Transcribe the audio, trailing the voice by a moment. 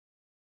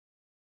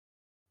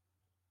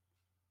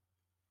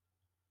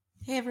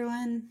Hey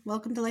everyone,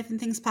 welcome to Life and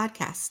Things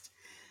podcast.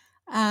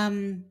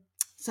 Um,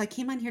 so I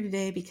came on here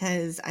today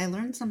because I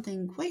learned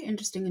something quite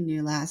interesting and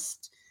new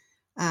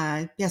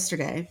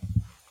yesterday.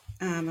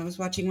 I was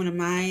watching one of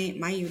my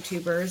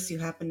YouTubers who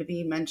happened to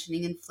be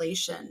mentioning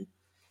inflation,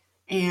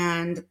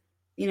 and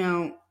you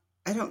know,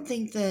 I don't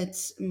think that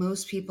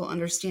most people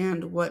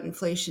understand what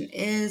inflation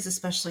is,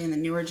 especially in the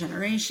newer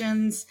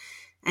generations.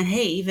 And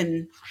hey,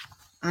 even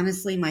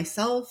honestly,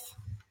 myself.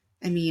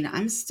 I mean,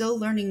 I'm still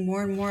learning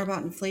more and more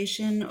about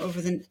inflation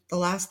over the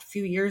last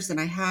few years than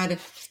I had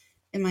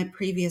in my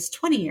previous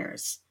 20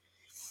 years.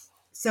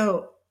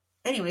 So,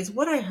 anyways,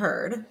 what I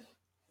heard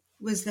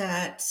was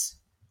that,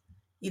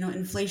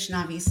 inflation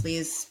obviously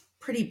is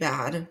pretty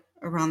bad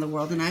around the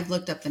world. And I've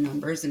looked up the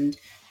numbers, and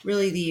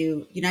really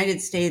the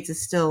United States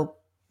is still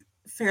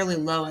fairly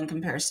low in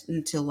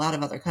comparison to a lot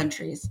of other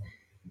countries.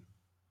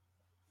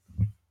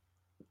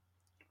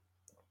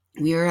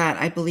 We are at,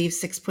 I believe,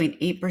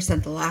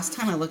 6.8% the last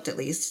time I looked, at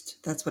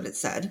least. That's what it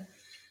said.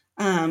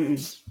 Um,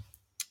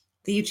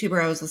 the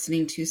YouTuber I was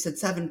listening to said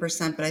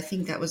 7%, but I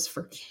think that was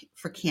for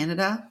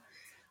Canada,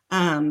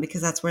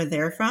 because that's where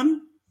they're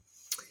from.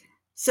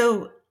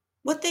 So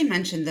what they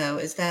mentioned though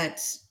is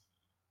that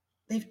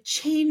they've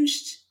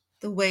changed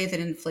the way that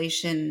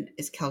inflation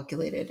is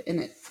calculated,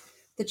 and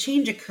the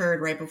change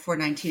occurred right before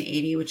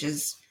 1980, which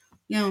is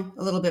a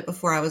little bit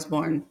before I was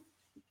born.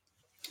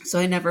 So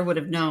I never would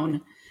have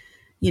known,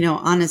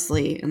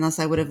 honestly, unless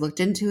I would have looked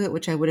into it,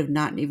 which I would have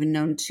not even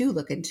known to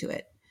look into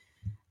it.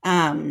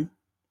 Um,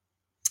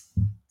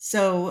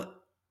 so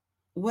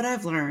what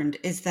I've learned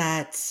is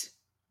that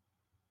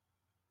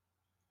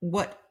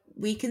what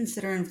we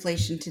consider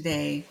inflation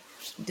today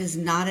does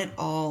not at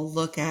all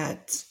look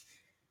at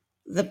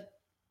the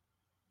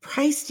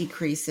price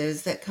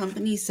decreases that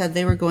companies said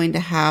they were going to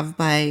have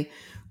by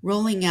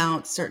rolling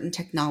out certain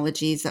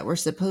technologies that were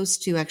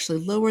supposed to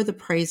actually lower the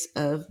price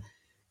of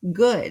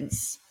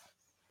goods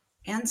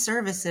and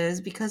services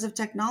because of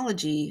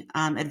technology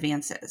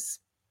advances.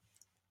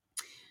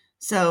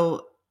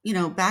 So,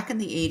 back in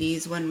the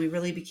 80s, when we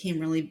really became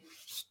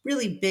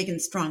really big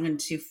and strong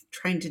into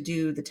trying to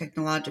do the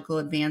technological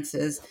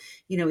advances,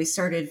 we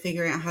started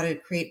figuring out how to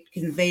create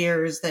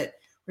conveyors that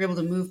were able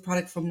to move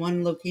product from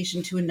one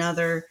location to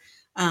another.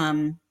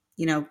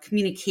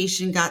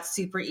 Communication got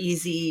super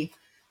easy.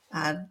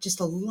 Just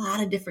a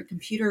lot of different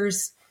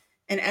computers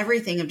and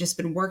everything have just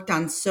been worked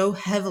on so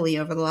heavily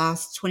over the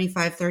last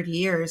 25, 30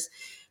 years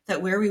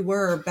that where we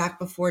were back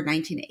before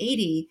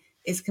 1980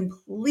 is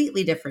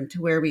completely different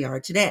to where we are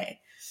today.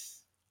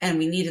 And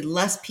we needed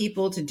less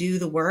people to do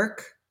the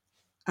work,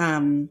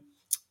 um,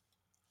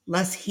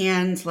 less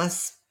hands,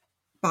 less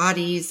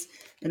bodies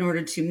in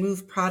order to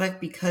move product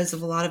because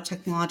of a lot of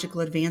technological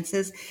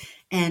advances.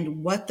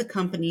 And what the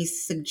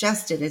companies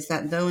suggested is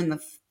that though in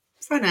the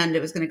front end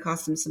it was going to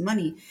cost them some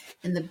money,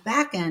 in the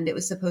back end it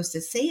was supposed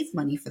to save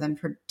money for them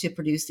to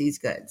produce these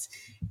goods.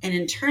 And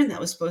in turn, that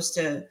was supposed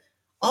to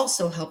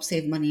also help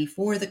save money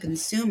for the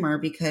consumer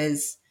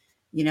because,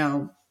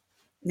 now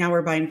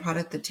we're buying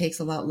product that takes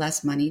a lot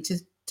less money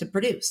to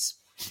produce.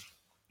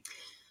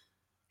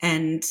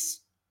 And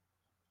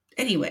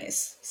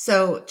anyways,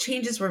 so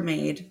changes were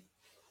made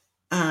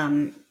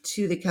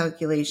to the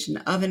calculation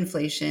of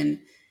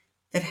inflation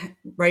that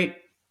right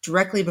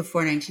directly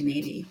before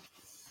 1980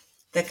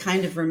 that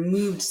kind of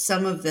removed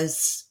some of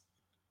these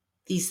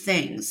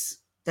things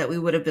that we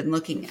would have been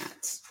looking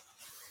at.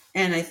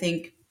 And I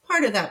think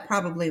part of that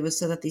probably was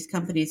so that these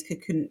companies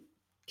could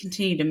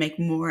continue to make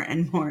more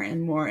and more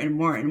and more and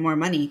more and more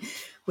money,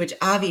 which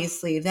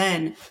obviously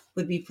then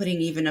would be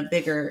putting even a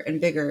bigger and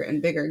bigger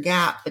and bigger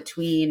gap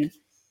between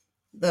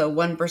the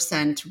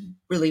 1%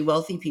 really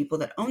wealthy people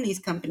that own these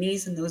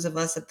companies and those of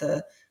us at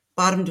the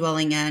bottom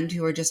dwelling end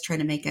who are just trying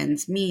to make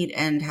ends meet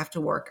and have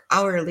to work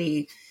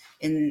hourly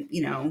in,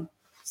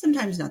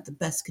 sometimes not the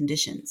best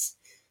conditions.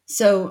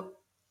 So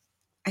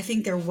I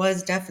think there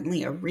was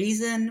definitely a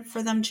reason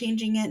for them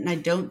changing it. And I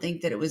don't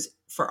think that it was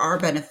for our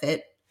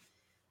benefit.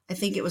 I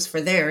think it was for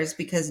theirs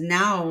because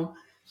now,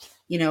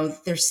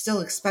 they're still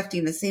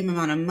expecting the same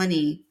amount of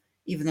money,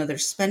 even though they're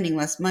spending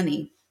less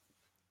money.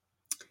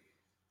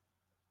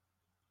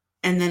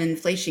 And then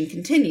inflation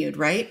continued,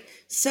 right?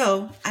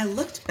 So I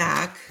looked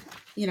back,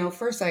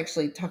 first I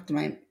actually talked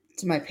to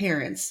my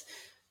parents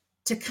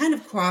to kind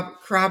of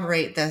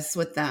corroborate this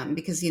with them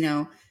because,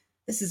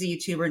 this is a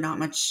YouTuber not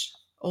much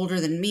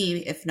older than me,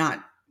 if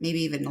not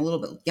maybe even a little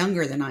bit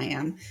younger than I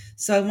am.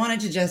 So I wanted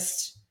to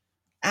just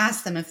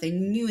ask them if they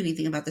knew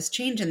anything about this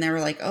change. And they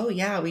were like, oh,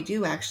 yeah, we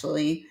do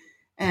actually.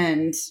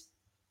 And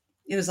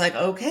it was like,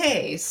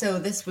 okay, so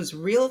this was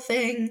real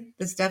thing.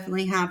 This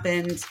definitely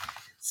happened.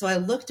 So I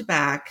looked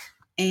back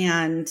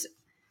and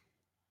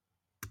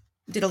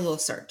did a little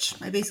search.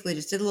 I basically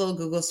just did a little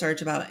Google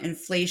search about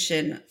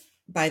inflation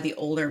by the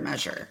older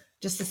measure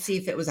just to see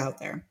if it was out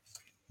there.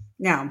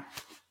 Now,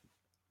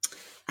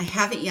 I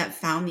haven't yet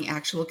found the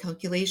actual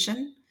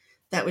calculation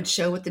that would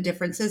show what the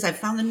difference is. I've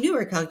found the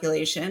newer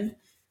calculation,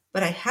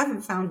 but I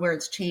haven't found where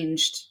it's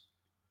changed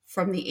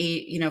from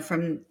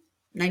from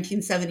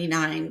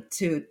 1979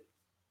 to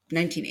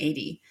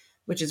 1980.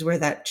 which is where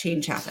that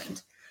change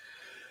happened.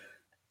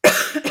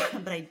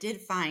 But I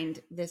did find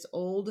this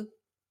old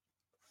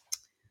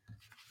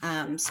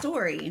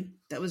story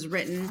that was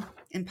written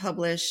and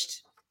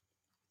published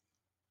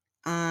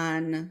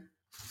on,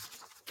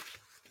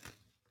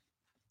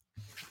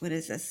 what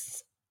is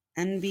this,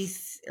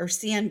 NBC or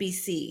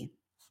CNBC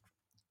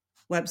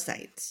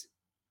website.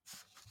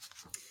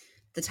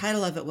 The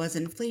title of it was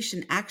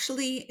 "Inflation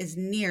Actually is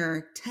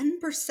Near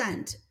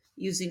 10%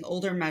 Using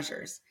Older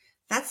Measures."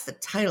 That's the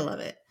title of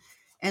it.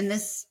 And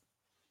this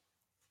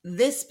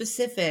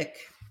specific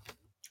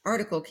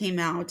article came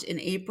out in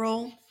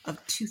April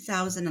of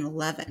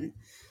 2011.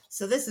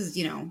 So this is,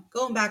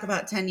 going back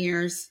about 10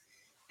 years.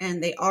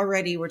 And they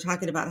already were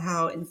talking about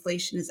how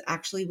inflation is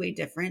actually way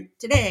different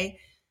today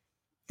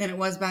than it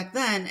was back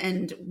then.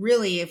 And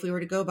really, if we were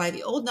to go by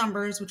the old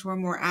numbers, which were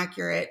more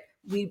accurate,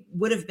 we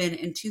would have been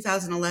in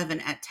 2011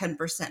 at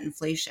 10%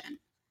 inflation,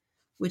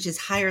 which is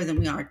higher than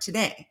we are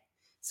today.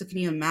 So can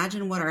you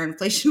imagine what our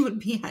inflation would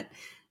be at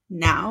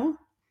now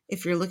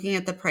if you're looking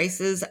at the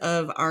prices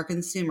of our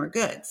consumer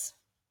goods?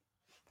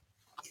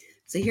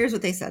 So here's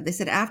what they said. They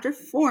said, after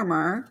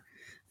former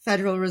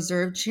Federal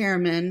Reserve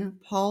Chairman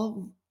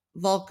Paul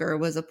Volcker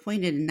was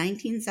appointed in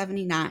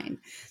 1979,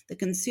 the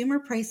Consumer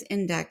Price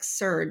Index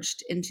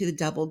surged into the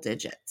double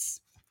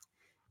digits.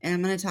 And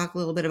I'm going to talk a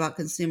little bit about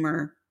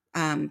Consumer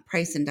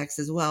Price Index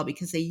as well,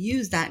 because they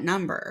use that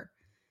number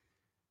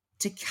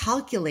to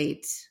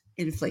calculate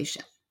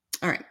inflation.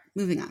 All right,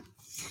 moving on.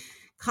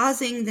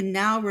 Causing the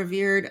now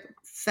revered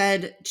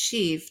Fed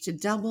chief to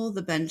double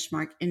the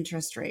benchmark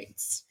interest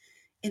rates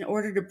in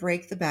order to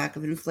break the back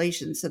of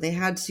inflation. So they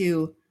had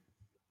to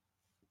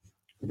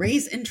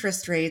raise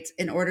interest rates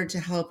in order to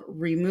help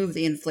remove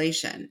the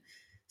inflation.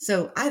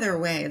 So either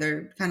way,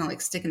 they're kind of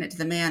like sticking it to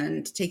the man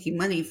and taking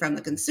money from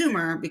the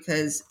consumer,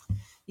 because,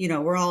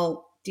 we're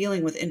all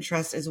dealing with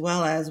interest as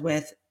well as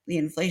with the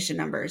inflation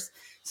numbers.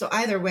 So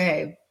either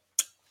way,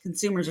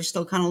 consumers are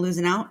still kind of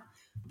losing out,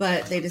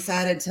 but they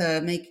decided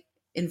to make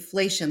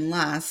inflation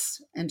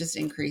less and just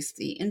increase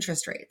the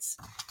interest rates,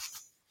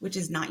 which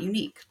is not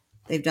unique.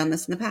 They've done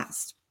this in the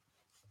past.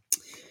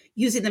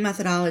 Using the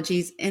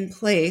methodologies in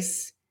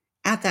place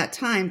at that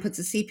time puts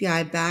the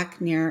CPI back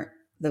near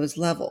those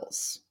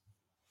levels.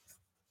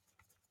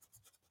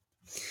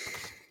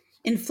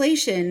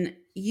 Inflation,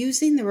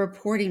 using the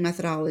reporting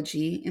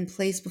methodology in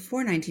place before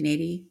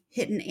 1980,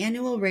 hit an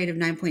annual rate of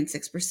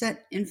 9.6%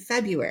 in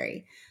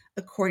February,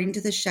 according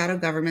to the Shadow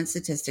Government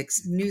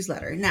Statistics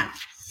newsletter. Now,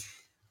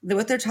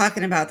 what they're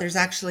talking about, there's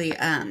actually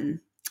a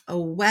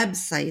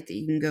website that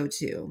you can go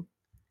to.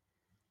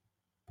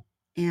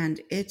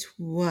 And it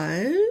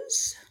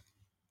was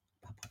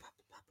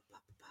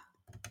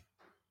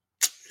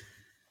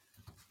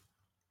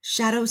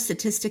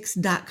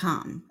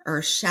shadowstatistics.com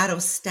or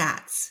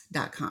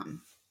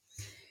shadowstats.com.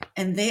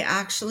 And they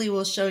actually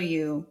will show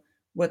you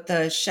what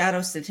the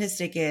shadow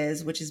statistic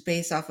is, which is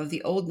based off of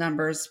the old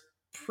numbers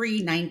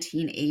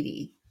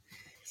pre-1980,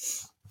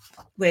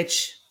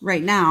 which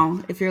right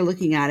now, if you're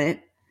looking at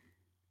it,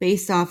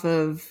 based off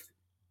of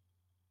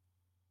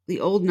the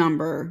old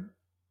number,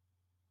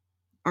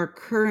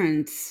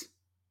 based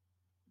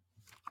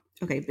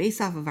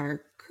off of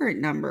our current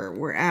number,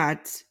 we're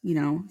at,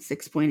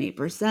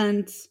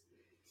 6.8%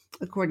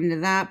 according to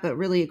that. But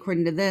really,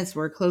 according to this,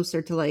 we're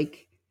closer to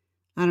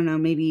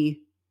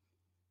maybe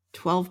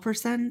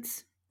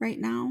 12% right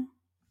now.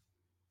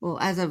 Well,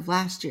 as of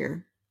last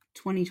year,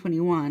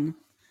 2021,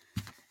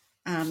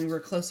 we were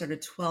closer to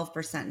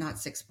 12%, not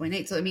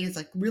 6.8. So I mean, it's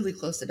like really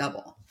close to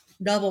double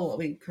what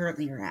we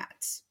currently are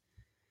at,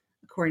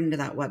 according to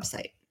that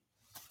website.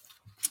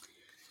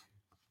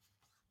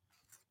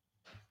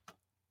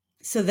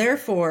 So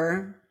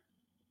therefore,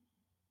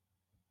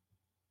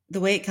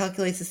 the way it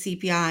calculates the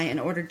CPI in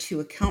order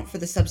to account for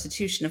the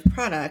substitution of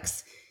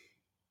products,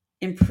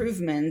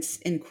 improvements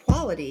in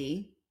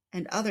quality,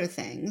 and other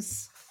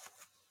things,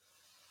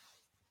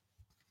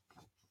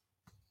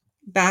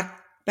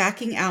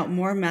 backing out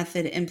more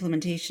method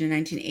implementation in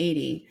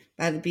 1980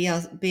 by the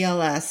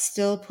BLS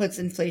still puts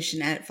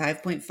inflation at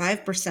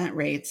 5.5%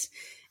 rates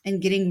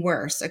and getting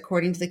worse,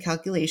 according to the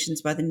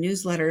calculations by the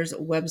newsletter's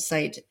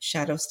website,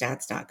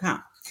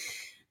 shadowstats.com.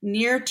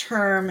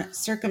 Near-term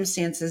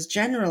circumstances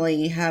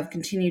generally have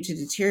continued to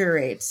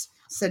deteriorate,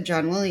 said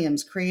John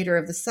Williams, creator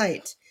of the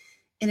site,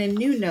 in a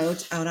new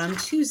note out on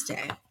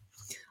Tuesday.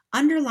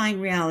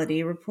 Underlying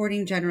reality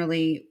reporting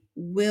generally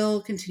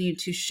will continue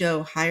to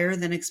show higher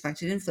than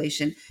expected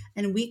inflation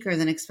and weaker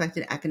than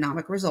expected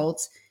economic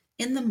results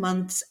in the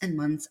months and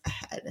months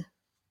ahead.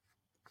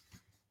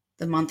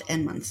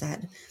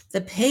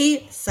 The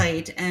pay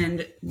site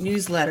and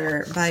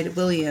newsletter by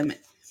William,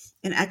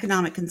 an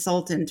economic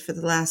consultant for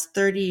the last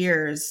 30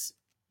 years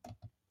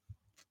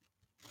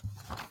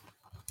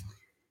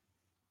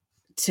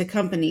to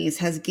companies,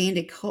 has gained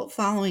a cult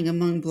following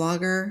among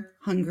bloggers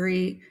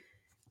hungry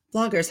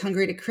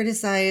to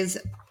criticize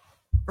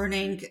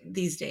earning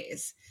these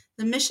days.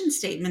 The mission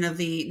statement of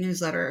the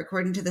newsletter,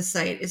 according to the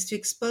site, is to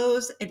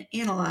expose and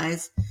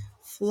analyze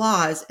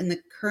flaws in the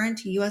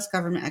current U.S.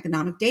 government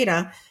economic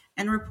data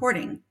and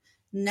reporting,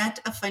 net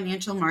of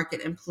financial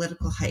market and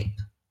political hype.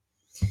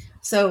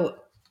 So,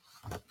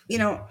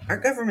 our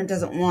government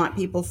doesn't want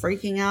people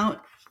freaking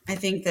out. I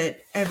think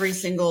that every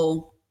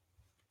single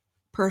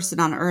person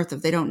on earth,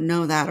 if they don't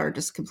know that, are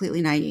just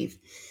completely naive.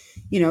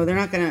 They're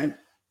not going to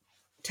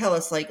tell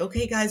us like,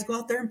 okay, guys, go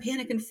out there and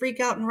panic and freak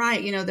out and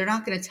riot. They're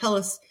not going to tell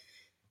us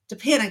to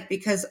panic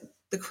because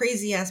the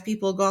crazy ass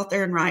people go out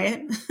there and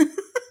riot.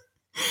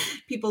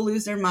 People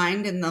lose their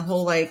mind in the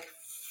whole like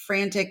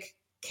frantic,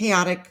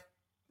 chaotic,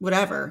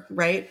 whatever,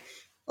 right?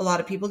 A lot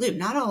of people do.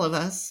 Not all of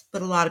us,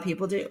 but a lot of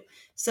people do.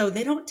 So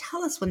they don't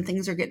tell us when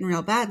things are getting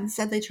real bad.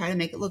 Instead, they try to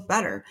make it look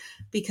better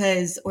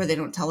or they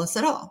don't tell us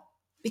at all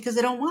because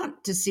they don't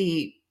want to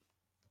see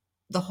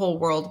the whole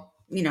world,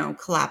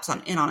 collapse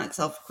in on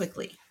itself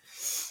quickly.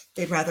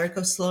 They'd rather it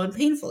go slow and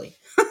painfully.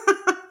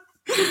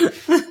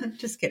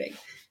 Just kidding.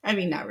 I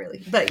mean, not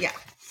really, but yeah.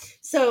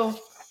 So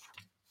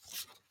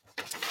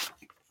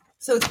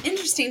it's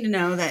interesting to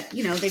know that,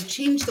 they've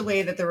changed the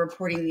way that they're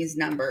reporting these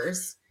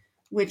numbers,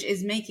 which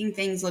is making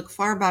things look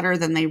far better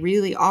than they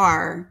really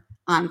are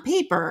on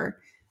paper.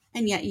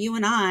 And yet you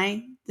and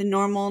I, the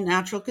normal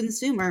natural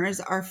consumers,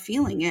 are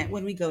feeling it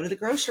when we go to the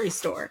grocery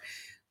store.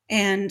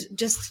 And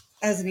just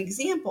as an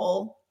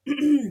example,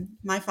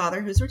 my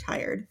father, who's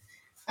retired,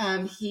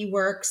 he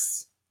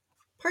works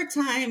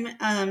part-time,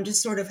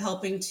 just sort of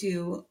helping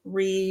to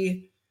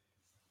rework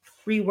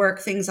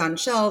things on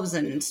shelves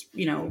and,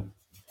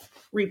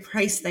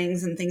 reprice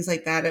things and things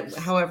like that,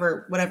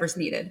 whatever's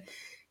needed.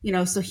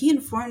 So he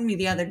informed me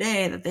the other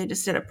day that they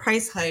just did a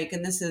price hike,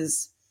 and this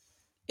is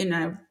in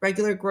a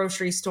regular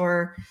grocery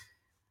store.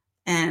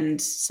 And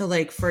so,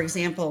 like, for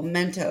example,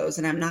 Mentos,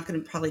 and I'm not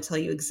going to probably tell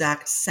you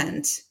exact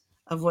cent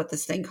of what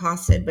this thing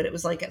costed, but it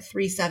was like at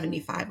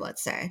 $3.75,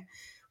 let's say,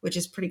 which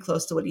is pretty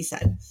close to what he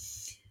said.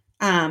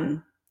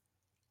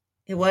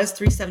 It was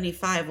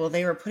 $3.75. Well,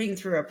 they were putting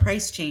through a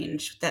price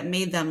change that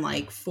made them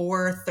like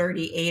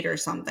 $4.38 or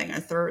something,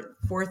 or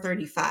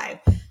 $4.35.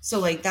 So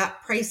like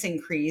that price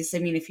increase, I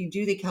mean, if you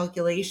do the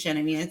calculation,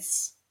 I mean,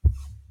 it's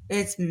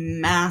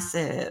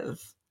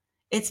massive.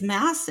 It's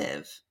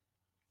massive.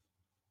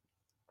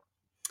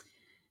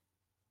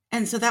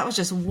 And so that was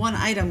just one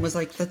item, was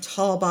like the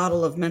tall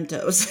bottle of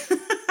Mentos.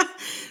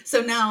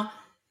 So now,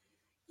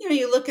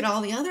 you look at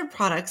all the other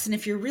products, and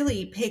if you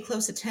really pay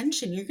close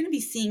attention, you're going to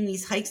be seeing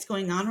these hikes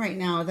going on right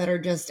now that are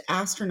just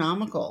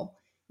astronomical.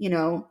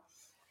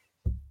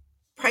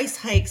 Price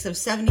hikes of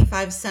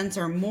 75 cents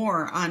or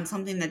more on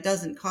something that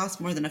doesn't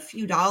cost more than a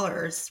few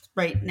dollars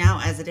right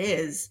now as it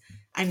is.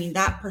 I mean,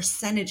 that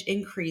percentage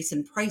increase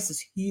in price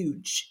is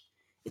huge.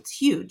 It's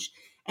huge.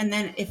 And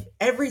then if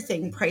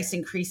everything price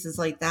increases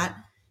like that,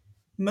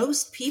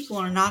 most people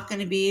are not going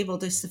to be able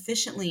to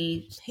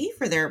sufficiently pay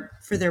for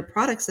their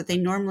products that they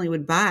normally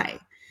would buy.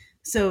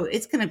 So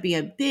it's going to be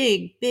a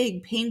big,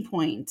 big pain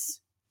point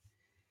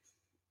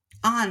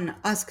on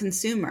us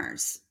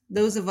consumers,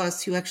 those of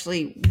us who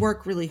actually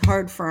work really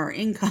hard for our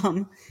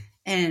income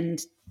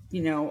and,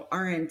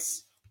 aren't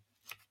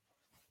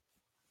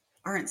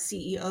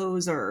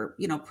CEOs or,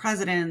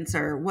 presidents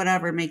or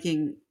whatever,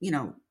 making,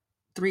 $300,000,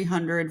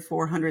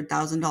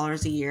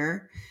 $400,000 a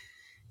year,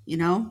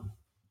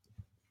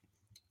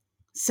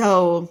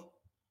 So,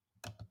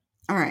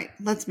 all right,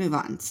 let's move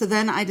on. So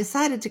then I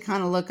decided to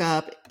kind of look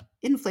up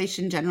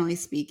inflation, generally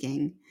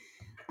speaking.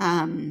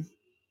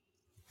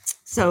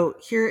 So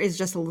here is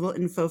just a little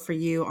info for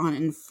you on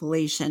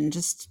inflation,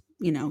 just,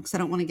 because I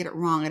don't want to get it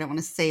wrong. I don't want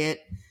to say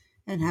it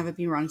and have it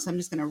be wrong. So I'm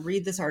just going to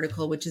read this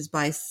article, which is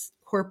by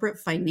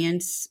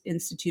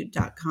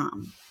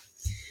corporatefinanceinstitute.com.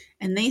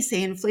 And they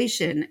say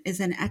inflation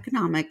is an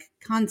economic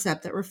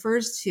concept that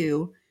refers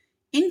to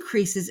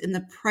increases in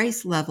the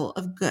price level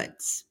of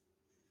goods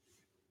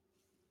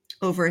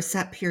over a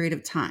set period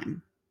of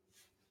time.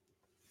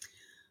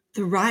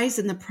 The rise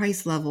in the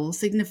price level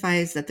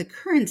signifies that the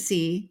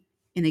currency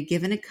in a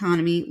given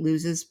economy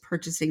loses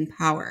purchasing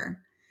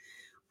power,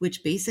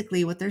 which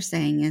basically what they're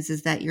saying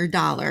is that your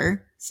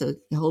dollar, so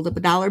you hold up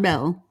a dollar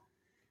bill,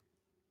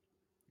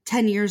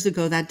 10 years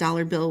ago, that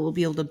dollar bill will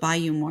be able to buy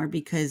you more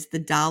because the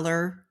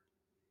dollar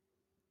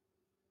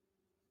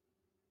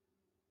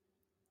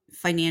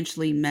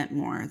financially meant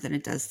more than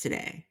it does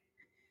today.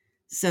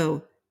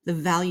 So the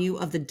value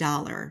of the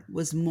dollar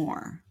was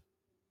more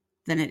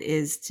than it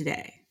is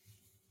today.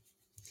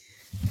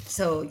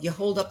 So you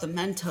hold up the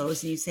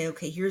Mentos and you say,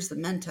 okay, here's the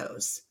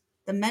Mentos.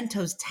 The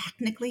Mentos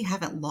technically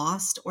haven't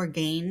lost or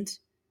gained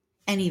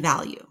any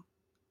value.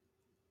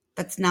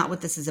 That's not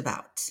what this is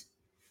about.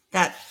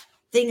 That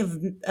thing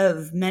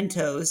of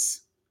Mentos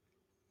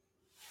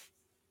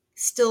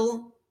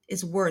still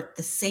is worth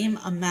the same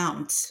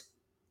amount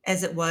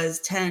as it was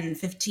 10,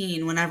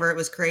 15, whenever it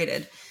was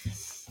created.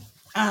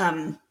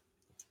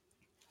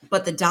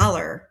 But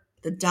the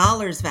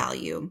dollar's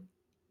value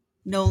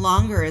no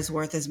longer is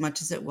worth as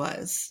much as it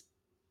was.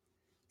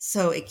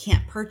 So it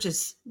can't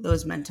purchase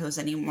those Mentos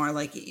anymore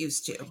like it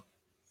used to.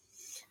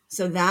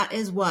 So that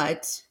is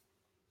what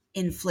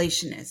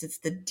inflation is. It's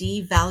the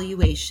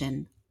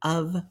devaluation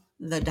of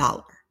the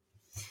dollar.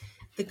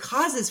 The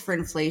causes for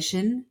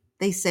inflation,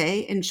 they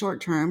say in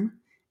short term,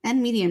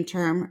 and medium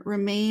term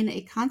remain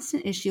a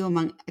constant issue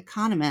among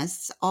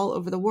economists all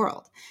over the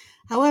world.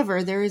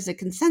 However, there is a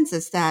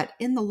consensus that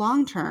in the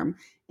long term,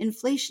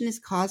 inflation is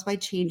caused by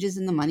changes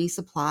in the money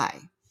supply.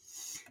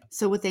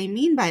 So, what they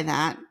mean by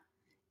that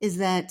is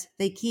that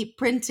they keep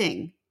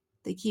printing.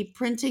 They keep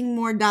printing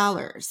more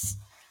dollars.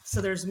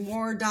 So there's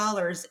more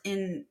dollars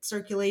in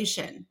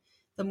circulation.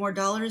 The more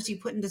dollars you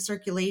put into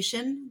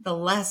circulation, the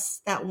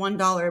less that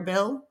 $1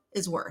 bill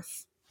is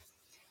worth.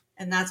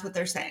 And that's what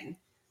they're saying.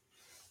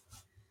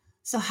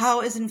 So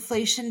how is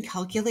inflation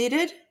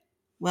calculated?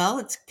 Well,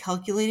 it's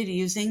calculated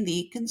using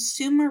the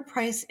Consumer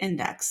Price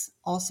Index,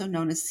 also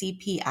known as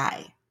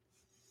CPI.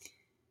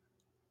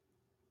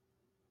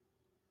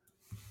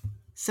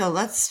 So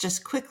let's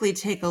just quickly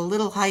take a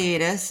little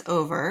hiatus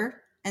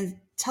over and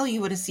tell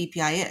you what a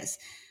CPI is.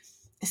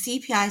 A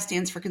CPI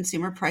stands for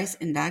Consumer Price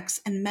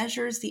Index and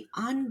measures the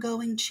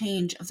ongoing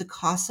change of the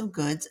cost of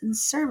goods and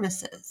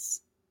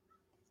services.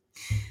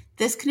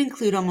 This can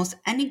include almost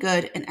any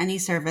good and any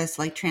service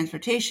like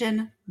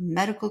transportation,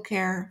 medical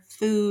care,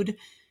 food,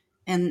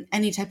 and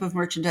any type of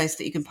merchandise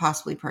that you can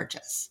possibly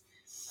purchase.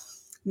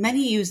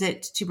 Many use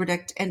it to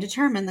predict and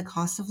determine the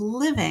cost of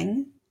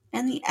living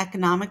and the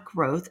economic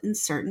growth in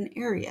certain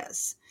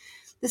areas.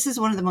 This is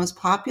one of the most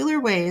popular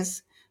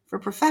ways for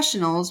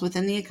professionals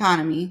within the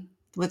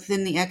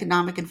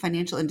economic and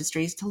financial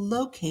industries to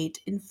locate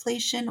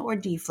inflation or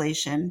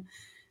deflation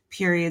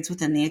periods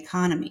within the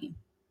economy.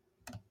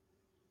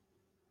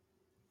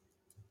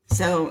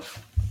 So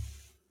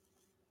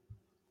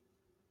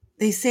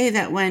they say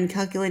that when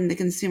calculating the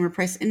Consumer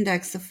Price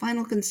Index, the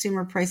final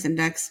Consumer Price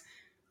Index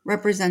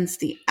represents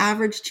the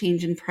average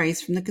change in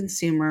price from the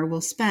consumer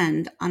will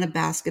spend on a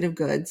basket of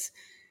goods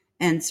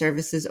and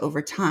services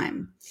over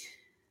time.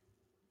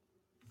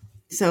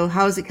 So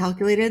how is it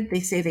calculated?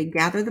 They say they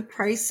gather the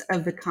price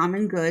of the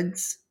common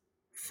goods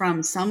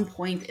from some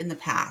point in the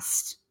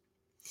past.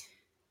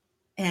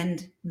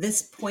 And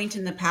this point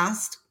in the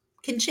past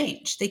can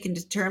change. They can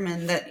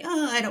determine that,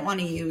 I don't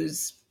want to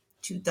use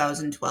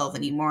 2012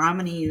 anymore. I'm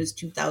going to use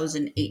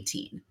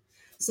 2018.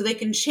 So they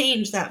can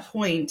change that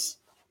point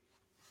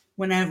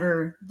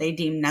whenever they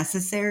deem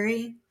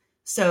necessary.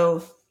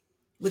 So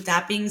with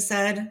that being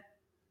said,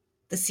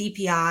 the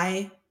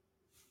CPI,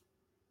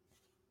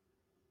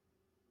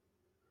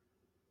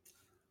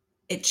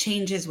 it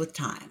changes with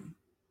time.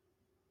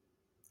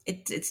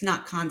 It's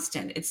not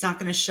constant. It's not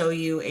going to show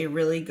you a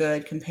really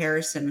good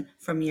comparison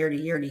from year to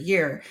year to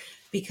year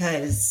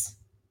because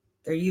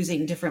they're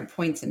using different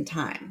points in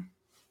time.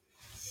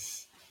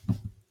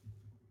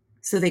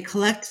 So they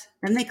collect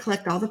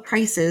all the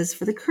prices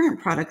for the current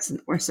products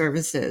or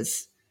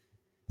services.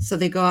 So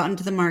they go out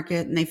into the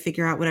market and they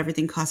figure out what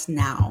everything costs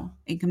now.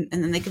 And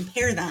then they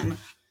compare them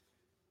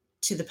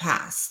to the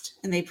past.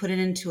 And they put it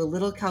into a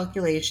little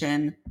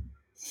calculation.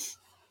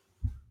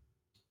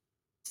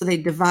 So they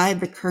divide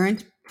the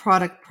current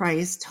product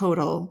price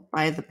total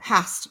by the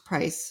past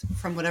price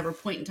from whatever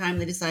point in time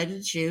they decided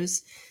to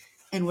choose.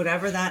 And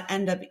whatever that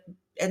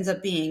ends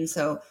up being.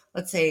 So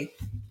let's say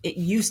it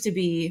used to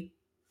be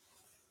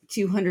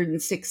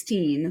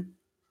 216.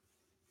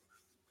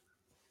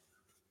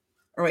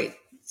 Or wait,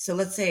 so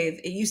let's say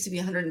it used to be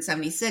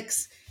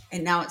 176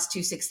 and now it's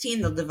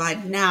 216. They'll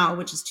divide now,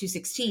 which is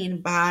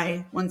 216,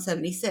 by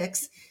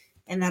 176,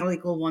 and that'll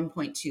equal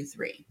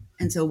 1.23.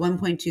 And so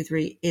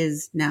 1.23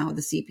 is now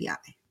the CPI.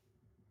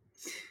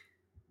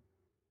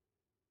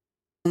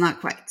 Well,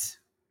 not quite,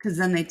 because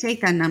then they take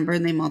that number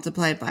and they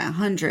multiply it by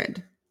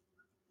 100.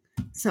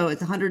 So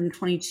it's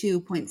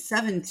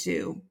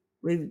 122.72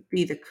 would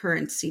be the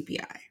current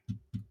CPI.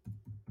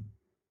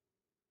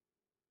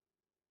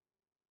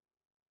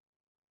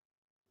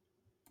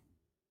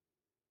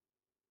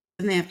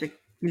 Then they have to,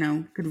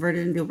 convert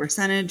it into a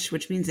percentage,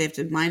 which means they have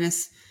to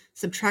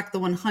subtract the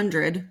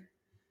 100,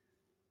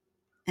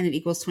 and it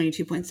equals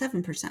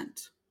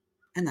 22.7%.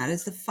 And that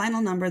is the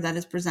final number that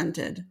is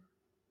presented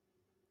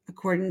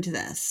according to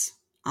this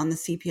on the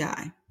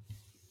CPI.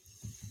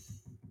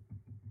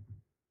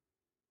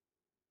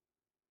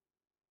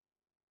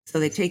 So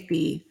they take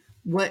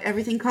what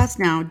everything costs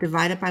now,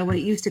 divide it by what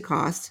it used to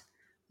cost,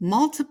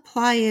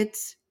 multiply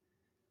it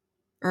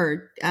by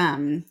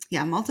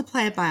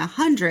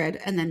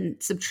 100, and then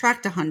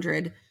subtract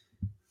 100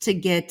 to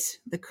get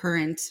the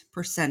current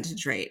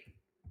percentage rate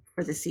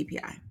for the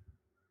CPI,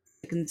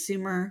 the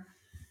Consumer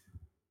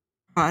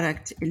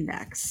Product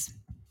Index.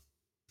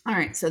 All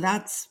right, so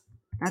that's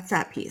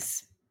that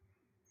piece.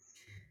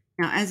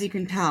 Now, as you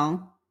can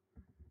tell,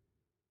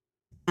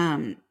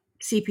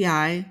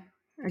 CPI,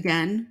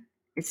 again,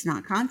 it's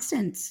not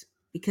constant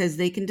because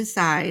they can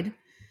decide,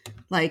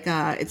 like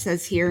it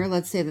says here,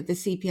 let's say that the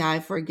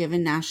CPI for a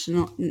given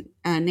nation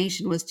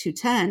was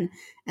 210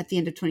 at the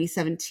end of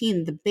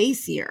 2017, the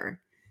base year,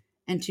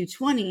 and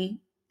 220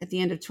 at the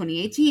end of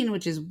 2018,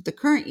 which is the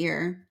current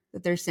year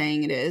that they're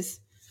saying it is.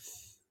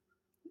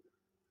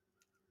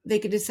 They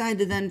could decide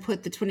to then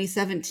put the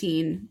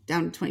 2017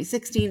 down to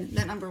 2016.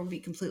 That number will be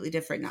completely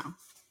different now.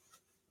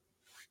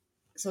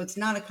 So it's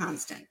not a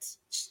constant,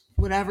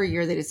 whatever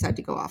year they decide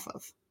to go off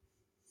of.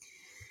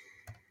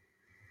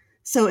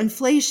 So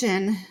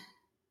inflation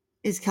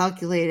is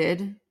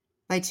calculated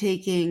by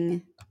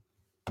taking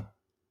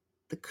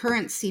the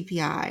current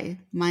CPI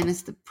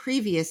minus the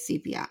previous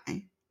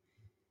CPI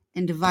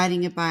and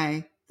dividing it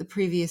by the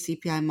previous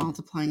CPI,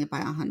 multiplying it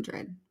by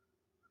 100.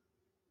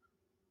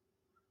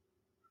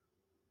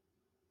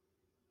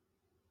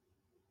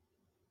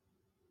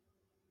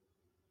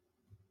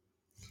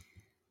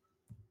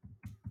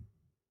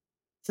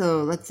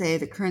 So let's say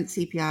the current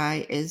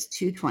CPI is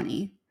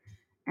 220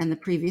 and the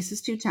previous is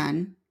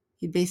 210.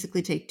 You'd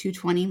basically take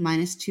 220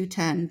 minus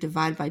 210,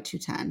 divide by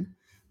 210,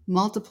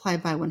 multiply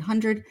by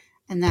 100,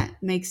 and that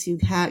makes you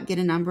get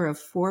a number of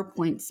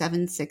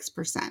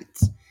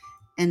 4.76%.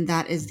 And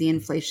that is the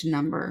inflation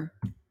number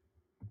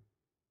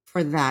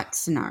for that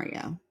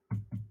scenario.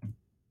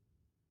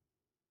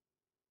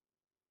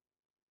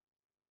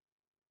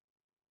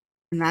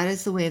 And that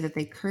is the way that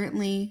they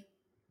currently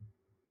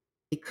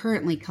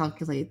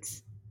calculate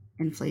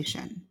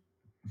inflation.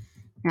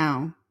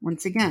 Now,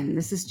 once again,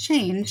 this has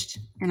changed,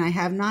 and I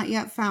have not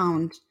yet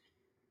found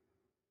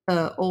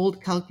the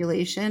old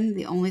calculation.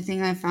 The only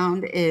thing I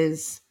found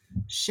is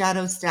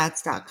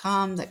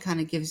shadowstats.com that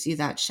kind of gives you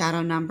that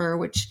shadow number,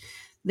 which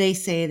they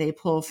say they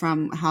pull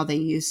from how they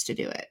used to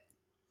do it.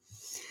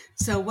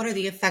 So what are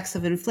the effects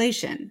of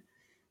inflation?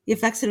 The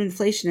effects of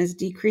inflation is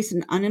decrease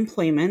in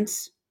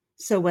unemployment.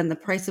 So when the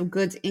price of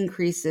goods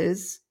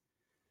increases,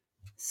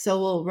 so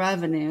will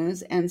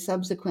revenues and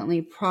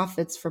subsequently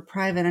profits for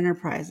private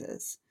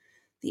enterprises.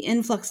 The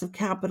influx of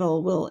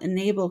capital will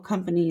enable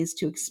companies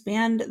to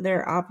expand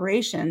their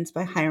operations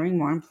by hiring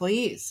more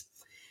employees.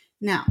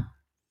 Now,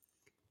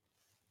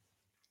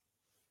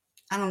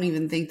 I don't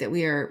even think that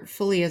we are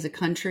fully as a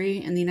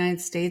country in the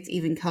United States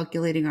even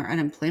calculating our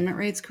unemployment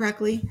rates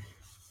correctly,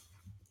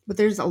 but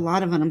there's a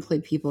lot of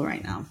unemployed people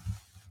right now.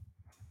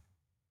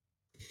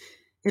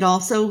 It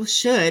also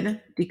should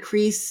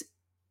decrease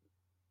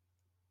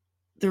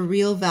the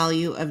real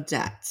value of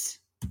debt.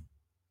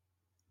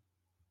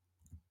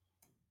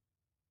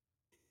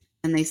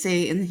 And they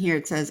say in here,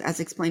 it says, as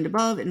explained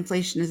above,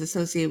 inflation is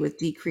associated with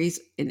decrease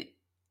in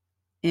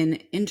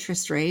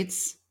interest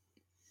rates.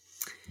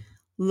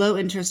 Low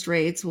interest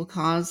rates will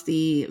cause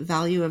the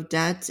value of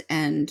debt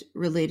and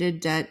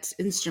related debt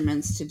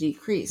instruments to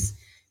decrease.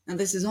 Now,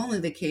 this is only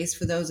the case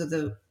for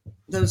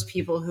those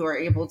people who are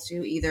able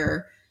to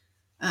either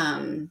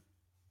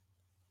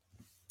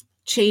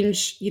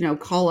change,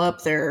 call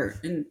up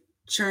their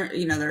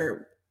insurance,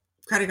 their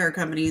credit card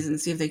companies and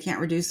see if they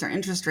can't reduce their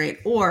interest rate,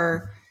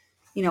 or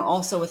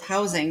also with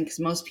housing, because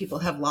most people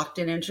have locked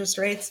in interest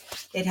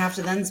rates, they'd have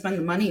to then spend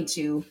the money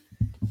to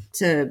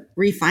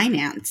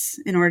refinance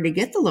in order to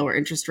get the lower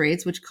interest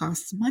rates, which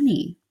costs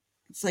money.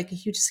 It's like a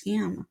huge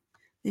scam.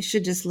 They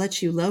should just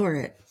let you lower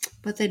it,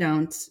 but they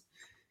don't,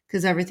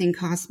 because everything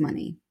costs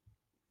money.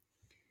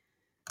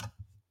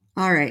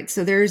 All right,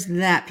 so there's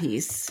that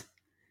piece.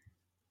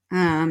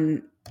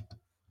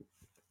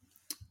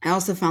 I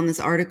also found this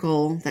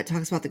article that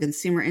talks about the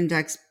consumer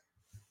index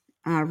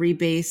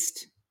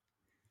rebased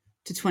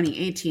to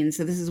 2018.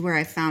 So this is where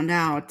I found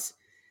out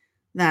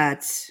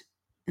that,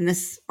 and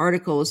this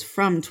article is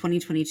from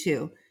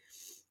 2022.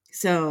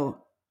 So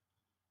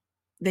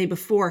they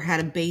before had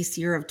a base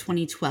year of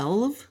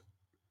 2012,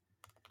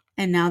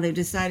 and now they've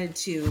decided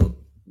to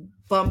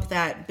bump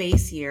that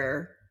base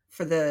year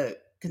for the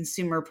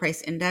consumer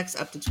price index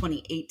up to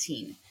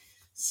 2018.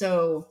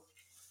 So,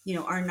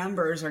 our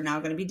numbers are now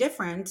going to be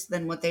different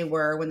than what they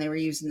were when they were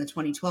using the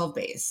 2012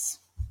 base.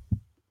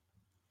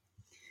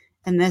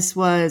 And this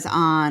was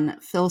on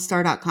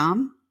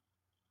philstar.com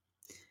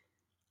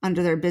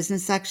under their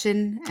business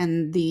section,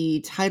 and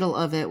the title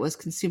of it was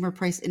Consumer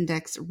Price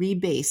Index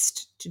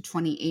Rebased to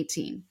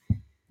 2018.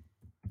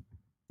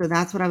 So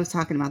that's what I was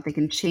talking about. They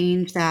can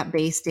change that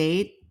base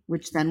date,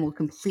 which then will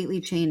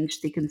completely change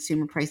the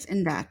consumer price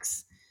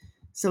index.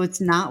 So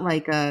it's not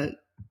like a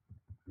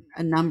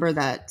number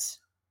that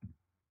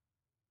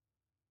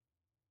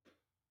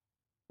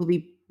will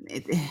be,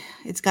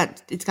 it's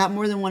got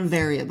more than one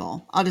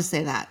variable. I'll just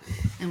say that.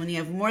 And when you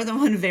have more than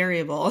one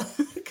variable,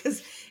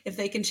 because if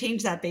they can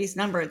change that base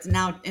number, it's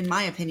now, in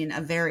my opinion, a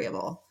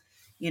variable,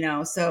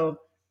 so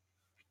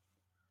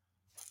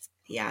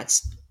yeah,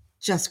 it's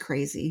just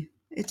crazy.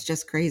 It's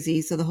just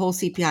crazy. So the whole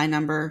CPI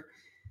number,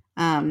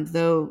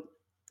 though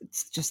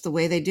it's just the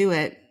way they do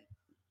it.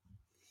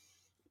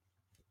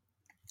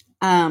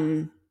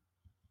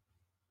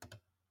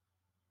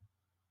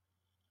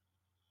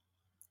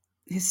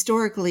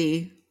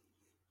 Historically,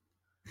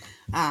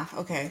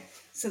 okay.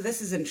 So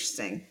this is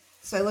interesting.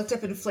 So I looked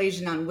up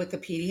inflation on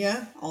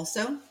Wikipedia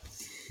also.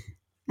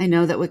 I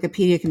know that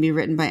Wikipedia can be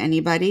written by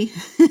anybody.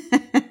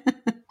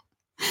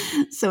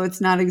 So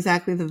it's not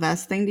exactly the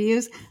best thing to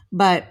use,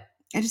 but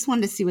I just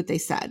wanted to see what they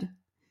said.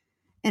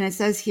 And it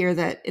says here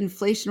that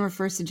inflation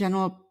refers to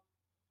general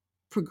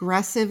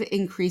progressive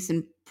increase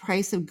in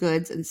price of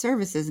goods and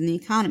services in the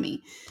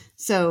economy.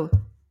 So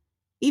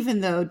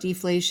even though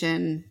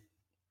deflation,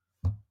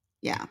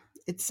 yeah,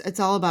 it's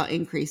all about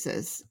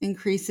increases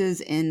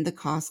in the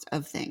cost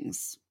of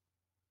things.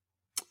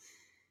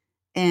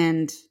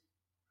 And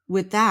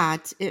with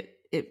that,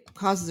 it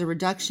causes a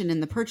reduction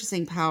in the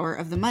purchasing power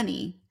of the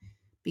money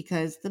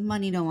because the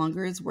money no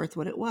longer is worth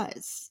what it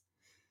was.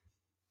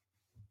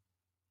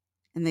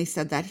 And they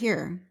said that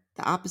here.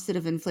 The opposite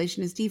of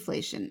inflation is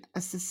deflation,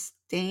 a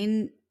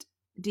sustained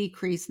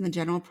decrease in the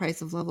general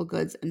price of level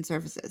goods and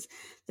services.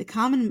 The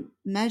common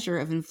measure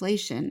of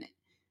inflation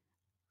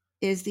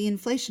is the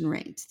inflation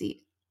rate, the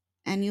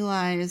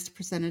annualized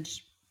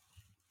percentage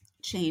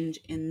change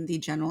in the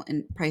general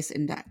price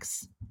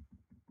index.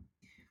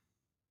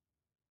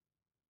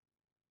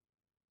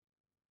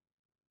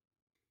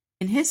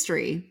 In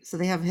history, so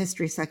they have a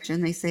history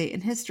section, they say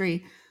in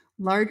history,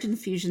 large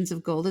infusions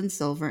of gold and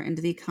silver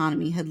into the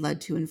economy had led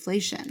to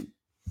inflation.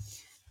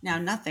 Now,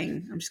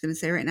 nothing, I'm just going to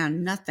say right now,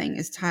 nothing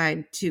is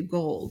tied to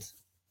gold.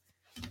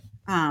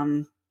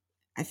 I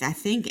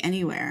think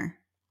anywhere,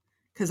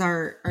 because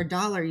our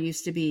dollar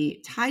used to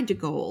be tied to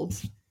gold,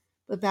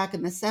 but back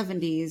in the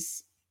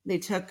 70s, they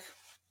took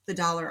the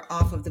dollar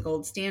off of the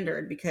gold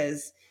standard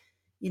because,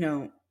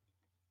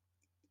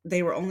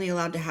 they were only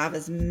allowed to have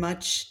as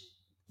much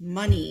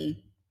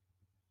money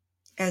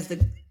as they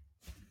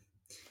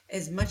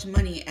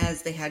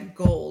had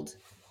gold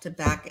to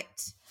back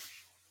it.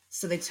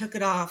 So they took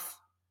it off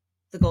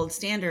the gold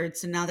standard,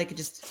 so now they could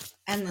just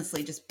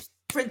endlessly just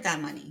print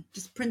that money.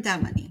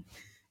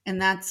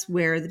 And that's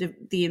where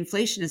the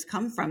inflation has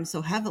come from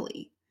so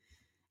heavily.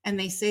 And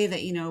they say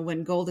that,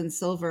 when gold and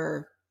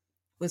silver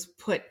was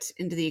put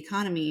into the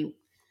economy,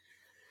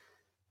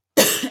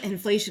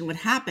 inflation would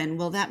happen.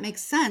 Well, that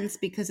makes sense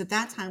because at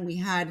that time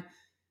we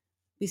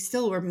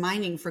still were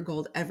mining for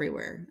gold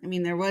everywhere. I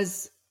mean, there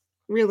was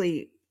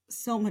really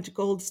so much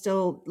gold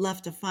still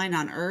left to find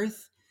on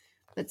Earth.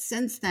 But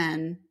since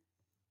then,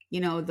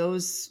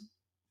 those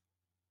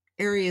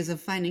areas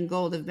of finding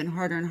gold have been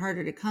harder and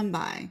harder to come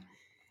by.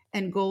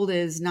 And gold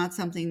is not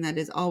something that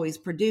is always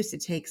produced.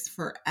 It takes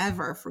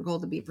forever for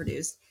gold to be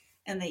produced.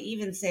 And they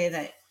even say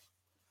that,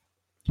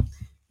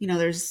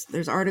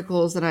 there's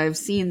articles that I've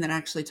seen that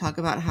actually talk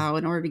about how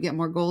in order to get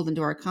more gold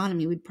into our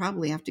economy, we'd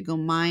probably have to go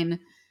mine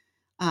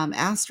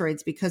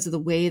asteroids because of the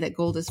way that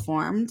gold is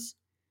formed.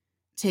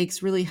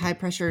 Takes really high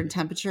pressure and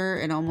temperature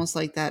and almost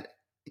like that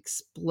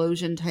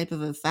explosion type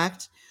of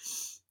effect,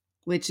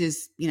 which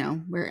is,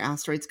 where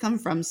asteroids come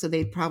from. So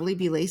they'd probably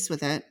be laced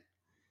with it.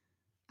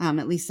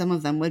 At least some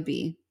of them would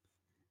be.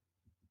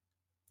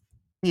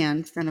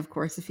 And then, of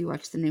course, if you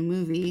watch the new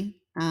movie,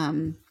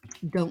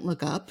 Don't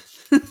Look Up,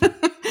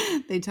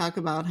 they talk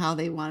about how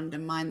they wanted to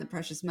mine the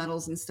precious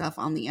metals and stuff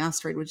on the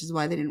asteroid, which is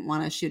why they didn't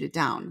want to shoot it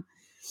down.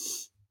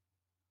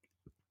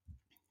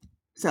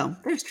 So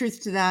there's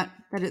truth to that.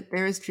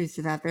 There is truth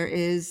to that. There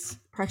is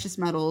precious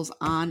metals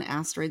on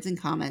asteroids and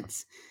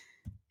comets,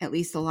 at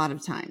least a lot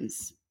of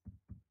times.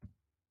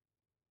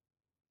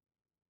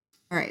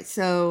 All right,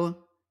 so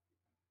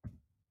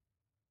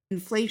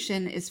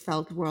inflation is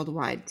felt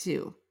worldwide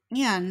too.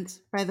 And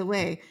by the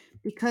way,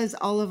 because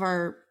all of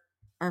our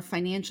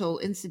financial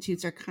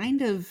institutes are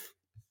kind of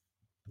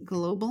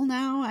global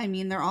now, I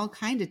mean, they're all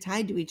kind of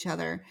tied to each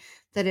other,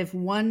 that if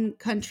one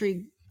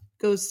country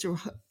goes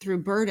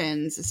through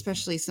burdens,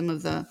 especially some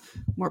of the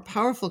more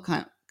powerful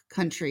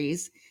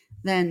countries,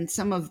 then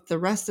some of the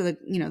rest of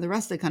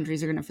the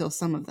countries are going to feel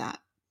some of that.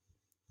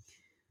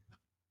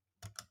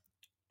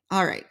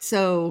 All right,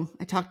 so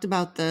I talked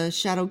about the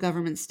shadow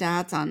government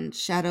stats on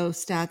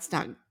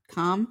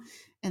shadowstats.com,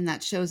 and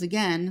that shows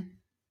again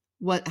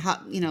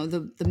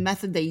the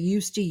method they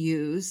used to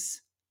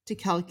use to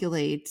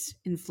calculate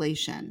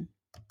inflation.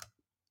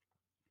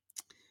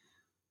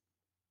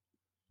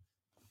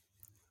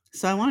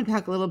 So I want to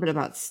talk a little bit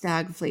about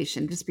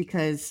stagflation, just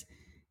because,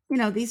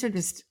 these are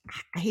just,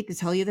 I hate to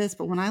tell you this,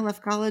 but when I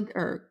left college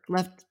or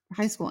left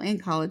high school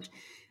and college,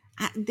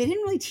 they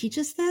didn't really teach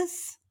us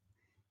this.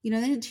 They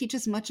didn't teach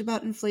us much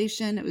about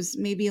inflation. It was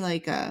maybe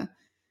like a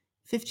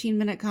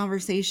 15-minute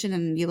conversation,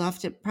 and you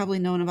left it probably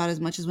knowing about as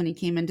much as when you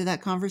came into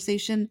that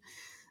conversation.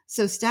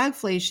 So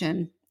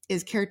stagflation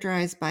is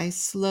characterized by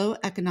slow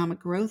economic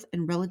growth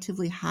and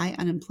relatively high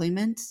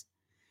unemployment,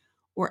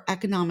 or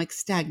economic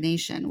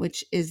stagnation,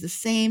 which is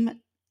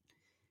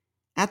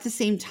at the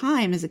same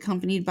time is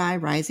accompanied by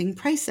rising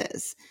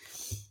prices.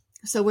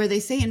 So where they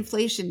say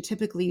inflation,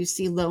 typically you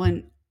see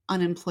low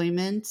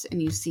unemployment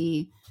and you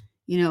see,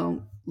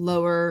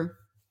 lower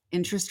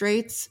interest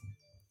rates.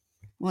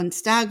 Well, in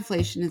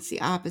stagflation, it's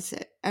the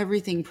opposite.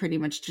 Everything pretty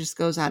much just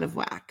goes out of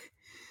whack.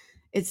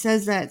 It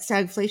says that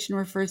stagflation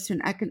refers to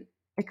an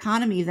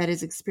economy that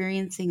is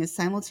experiencing a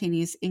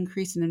simultaneous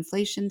increase in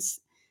inflation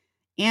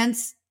and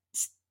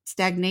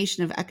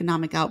stagnation of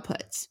economic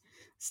output.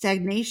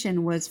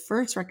 Stagnation was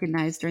first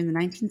recognized during the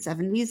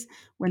 1970s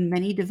when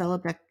many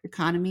developed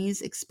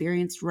economies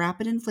experienced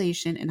rapid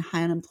inflation and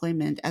high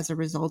unemployment as a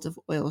result of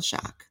oil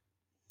shock.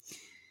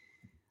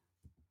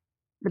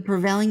 The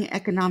prevailing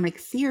economic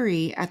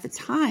theory at the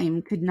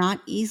time could not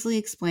easily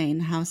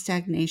explain how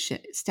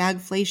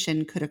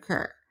stagflation could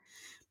occur.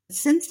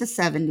 Since the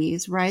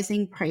 70s,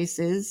 rising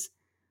prices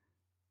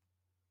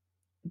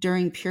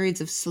during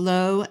periods of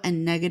slow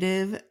and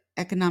negative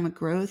economic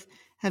growth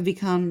have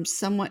become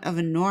somewhat of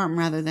a norm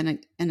rather than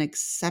an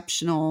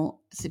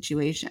exceptional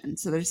situation.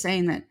 So they're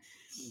saying that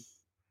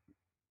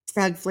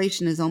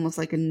stagflation is almost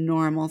like a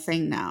normal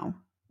thing now,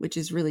 which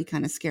is really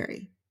kind of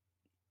scary.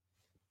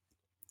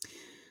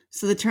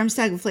 So the term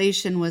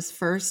stagflation was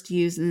first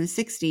used in the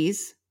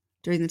 60s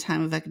during the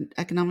time of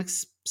economic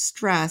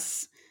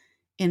stress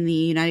in the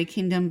United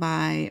Kingdom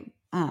by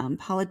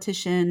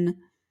politician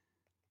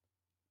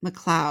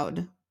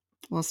MacLeod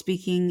while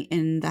speaking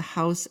in the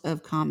House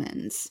of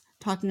Commons,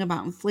 talking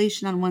about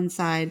inflation on one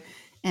side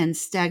and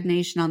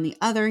stagnation on the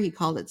other. He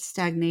called it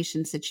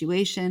stagnation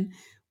situation,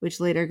 which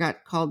later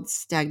got called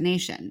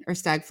stagnation or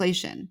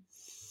stagflation,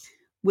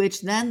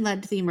 which then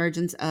led to the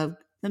emergence of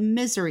the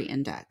misery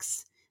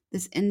index.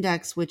 This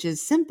index, which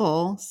is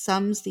simple,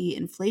 sums the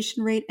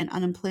inflation rate and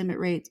unemployment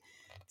rate,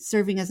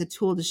 serving as a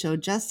tool to show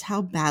just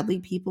how badly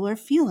people are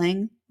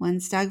feeling when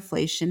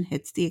stagflation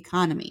hits the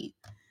economy.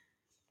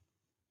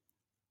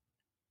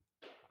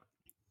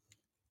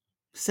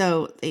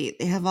 So they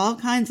have all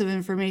kinds of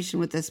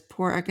information with this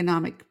poor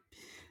economic.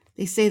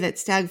 They say that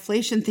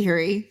stagflation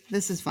theory,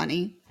 this is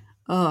funny,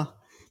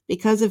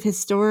 because of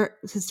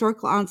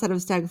historical onset of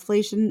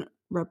stagflation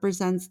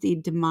represents the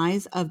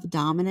demise of the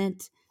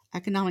dominant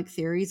economic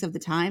theories of the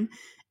time.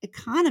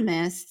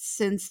 Economists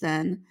since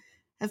then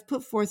have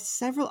put forth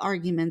several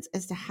arguments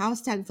as to how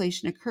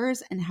stagflation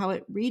occurs and how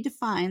it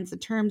redefines the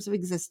terms of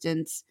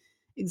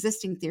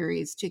existing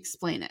theories to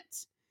explain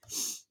it.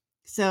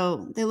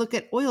 So they look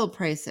at oil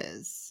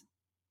prices,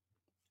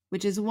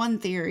 which is one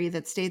theory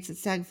that states that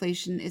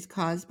stagflation is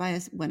caused by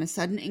when a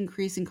sudden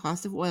increase in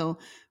cost of oil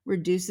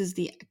reduces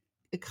the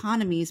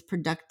economy's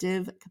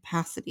productive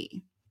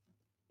capacity.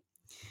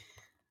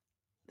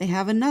 They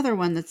have another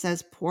one that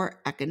says poor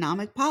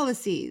economic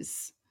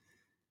policies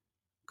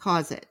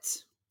cause it.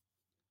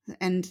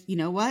 And you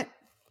know what?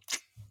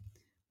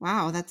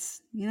 Wow,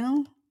 that's,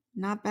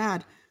 not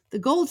bad. The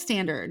gold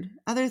standard.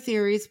 Other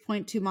theories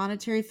point to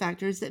monetary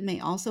factors that may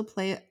also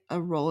play a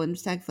role in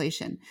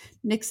stagflation.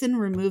 Nixon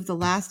removed the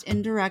last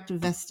indirect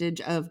vestige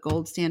of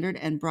gold standard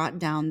and brought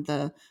down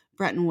the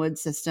Bretton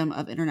Woods system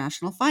of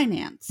international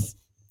finance.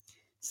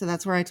 So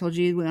that's where I told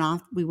you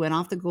we went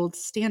off the gold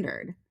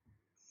standard.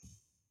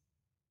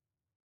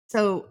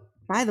 So,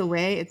 by the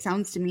way, it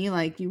sounds to me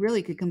like you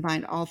really could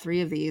combine all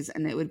three of these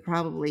and it would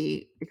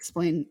probably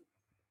explain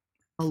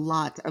a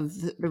lot of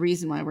the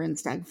reason why we're in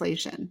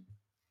stagflation.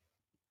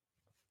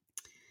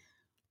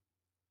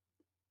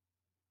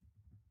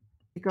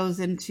 It goes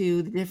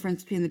into the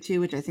difference between the two,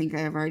 which I think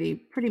I have already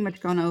pretty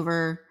much gone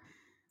over.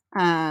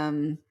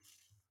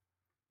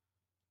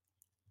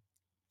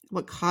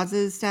 What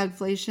causes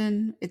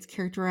stagflation? It's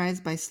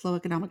characterized by slow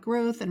economic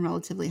growth and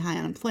relatively high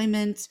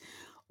unemployment,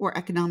 or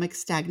economic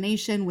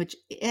stagnation, which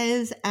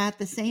is at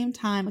the same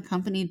time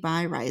accompanied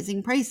by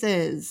rising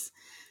prices.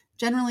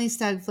 Generally,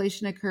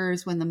 stagflation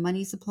occurs when the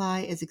money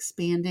supply is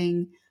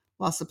expanding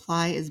while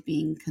supply is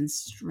being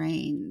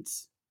constrained.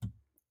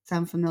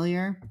 Sound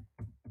familiar?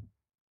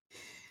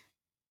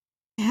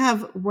 They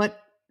have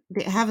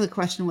the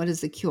question, what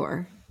is the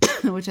cure?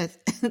 Which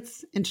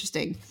that's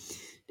interesting.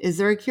 Is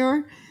there a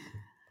cure?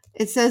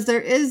 It says there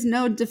is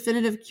no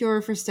definitive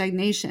cure for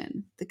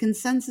stagnation. The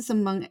consensus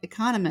among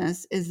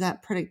economists is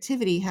that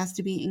productivity has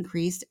to be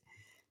increased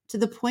to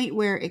the point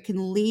where it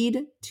can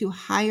lead to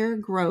higher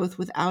growth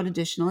without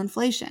additional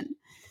inflation.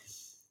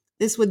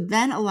 This would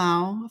then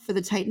allow for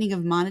the tightening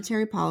of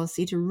monetary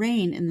policy to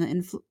rein in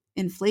the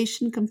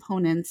inflation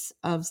components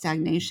of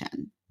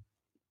stagnation.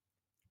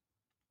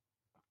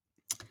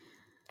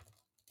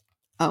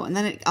 Oh, and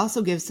then it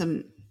also gives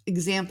some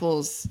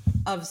examples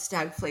of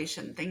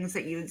stagflation, things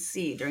that you would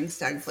see during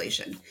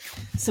stagflation.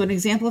 So an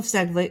example of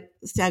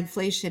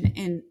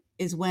stagflation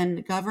is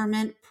when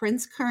government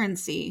prints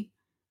currency,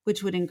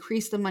 which would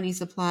increase the money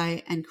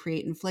supply and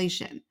create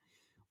inflation,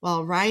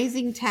 while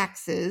rising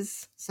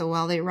taxes. So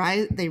while they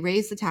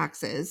raise the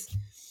taxes,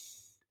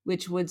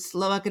 which would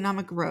slow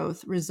economic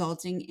growth,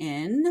 resulting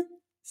in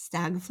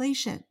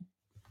stagflation.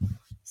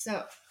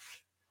 So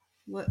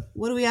what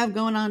do we have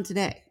going on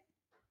today?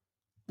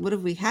 What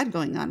have we had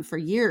going on for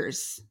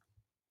years?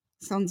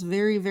 Sounds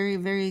very, very,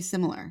 very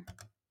similar.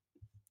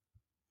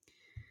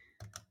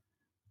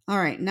 All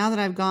right, now that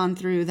I've gone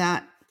through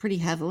that pretty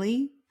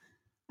heavily,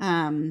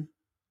 I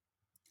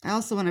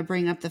also want to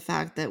bring up the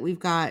fact that we've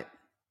got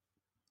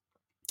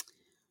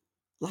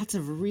lots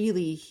of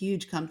really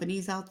huge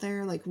companies out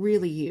there, like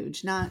really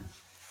huge, not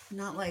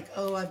like,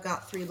 oh, I've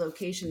got 3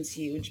 locations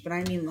huge, but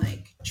I mean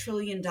like $1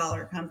 trillion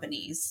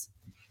companies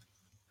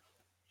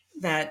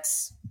that,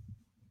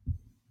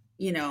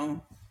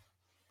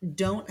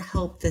 don't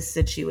help this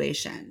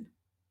situation.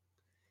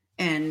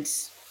 And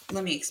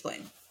let me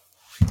explain.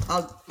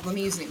 Let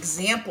me use an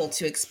example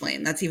to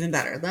explain. That's even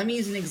better. Let me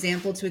use an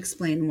example to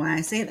explain why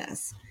I say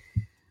this.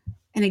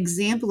 An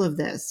example of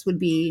this would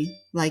be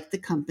like the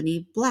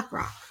company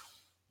BlackRock.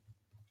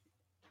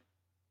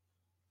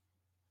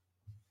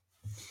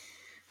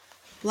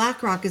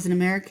 BlackRock is an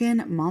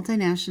American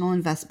multinational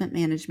investment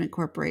management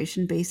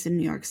corporation based in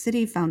New York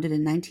City, founded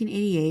in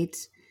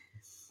 1988.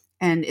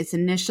 And its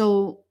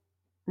initial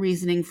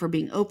reasoning for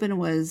being open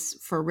was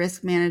for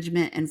risk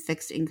management and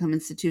fixed income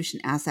institution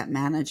asset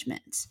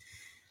management.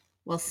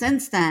 Well,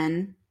 since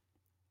then,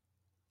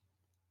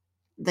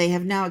 they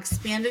have now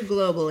expanded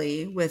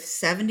globally with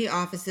 70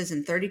 offices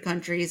in 30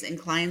 countries and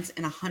clients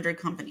in 100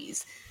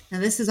 companies. Now,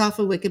 this is off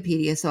of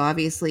Wikipedia, so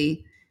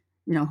obviously,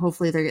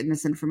 hopefully they're getting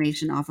this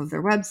information off of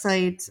their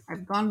website.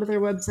 I've gone to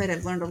their website.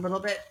 I've learned a little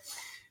bit.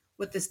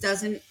 What this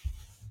doesn't,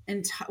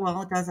 it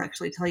does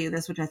actually tell you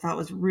this, which I thought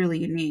was really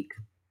unique.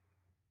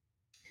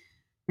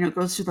 It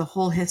goes through the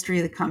whole history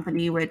of the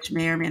company, which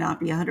may or may not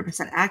be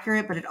 100%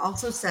 accurate, but it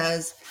also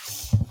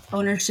says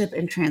ownership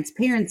and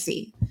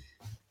transparency.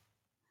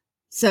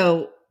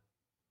 So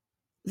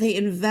they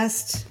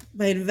invest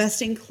by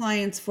investing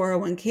clients'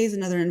 401ks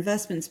and other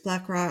investments.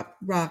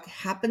 BlackRock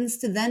happens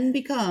to then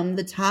become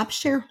the top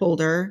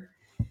shareholder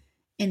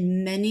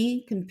in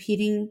many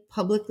competing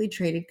publicly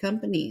traded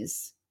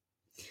companies.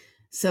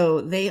 So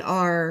they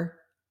are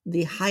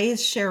the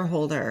highest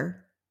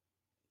shareholder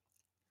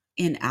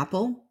in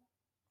Apple,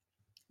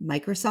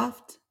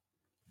 Microsoft,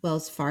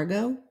 Wells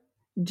Fargo,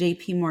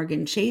 JP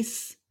Morgan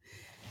Chase.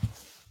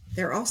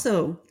 They're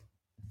also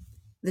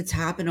the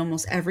top in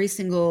almost every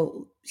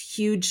single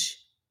huge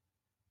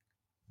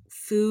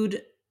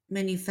food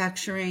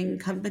manufacturing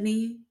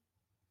company,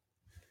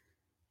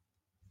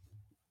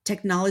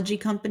 technology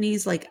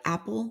companies like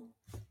Apple.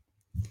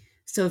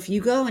 So if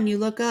you go and you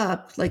look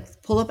up,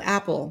 pull up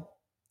Apple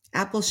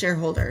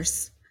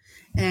shareholders,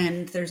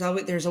 and there's a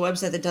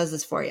website that does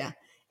this for you.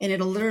 And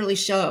it'll literally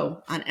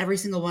show on every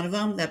single one of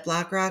them that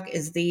BlackRock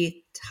is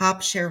the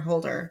top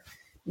shareholder,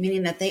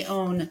 meaning that they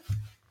own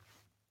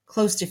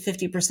close to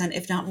 50%,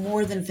 if not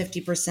more than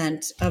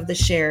 50% of the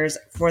shares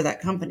for that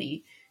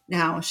company.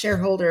 Now,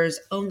 shareholders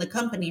own the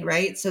company,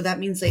 right? So that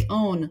means they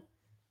own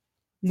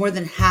more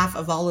than half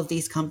of all of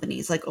these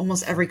companies, like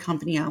almost every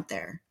company out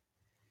there,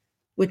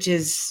 which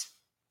is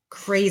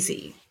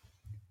crazy.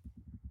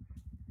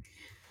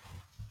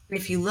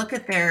 If you look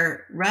at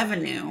their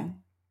revenue,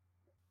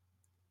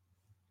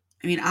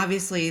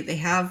 obviously they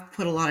have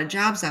put a lot of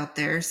jobs out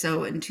there.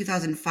 So in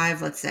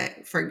 2005, let's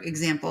say, for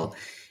example,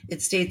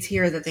 it states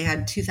here that they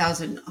had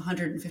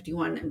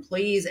 2,151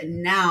 employees,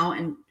 and now,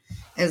 and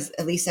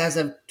at least as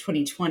of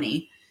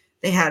 2020,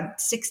 they had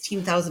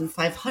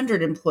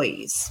 16,500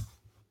 employees.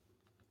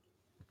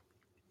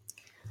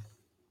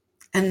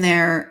 And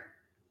their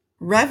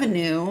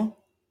revenue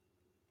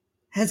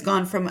has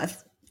gone from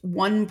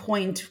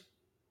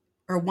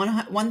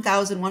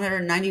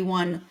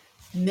 $1,191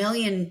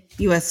 million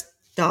US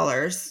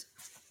dollars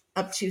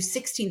up to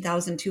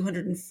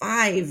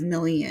 $16,205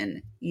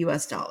 million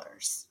US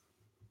dollars.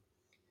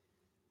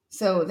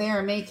 So they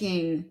are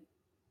making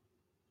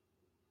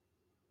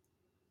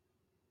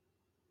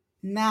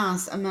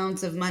mass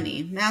amounts of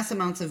money.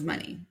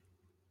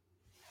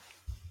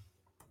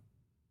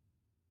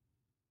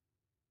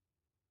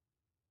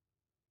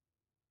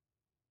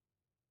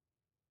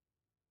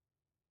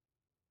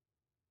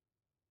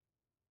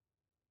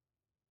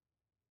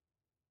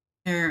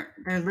 They're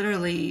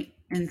literally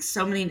in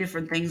so many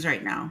different things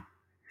right now.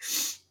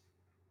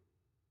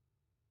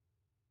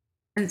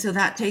 And so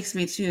that takes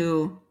me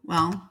to,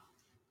 I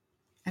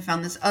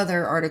found this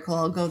other article.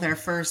 I'll go there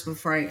first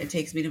before it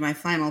takes me to my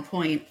final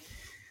point.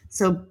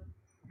 So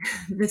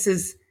this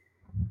is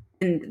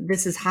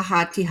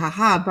haha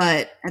tihaha,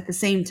 but at the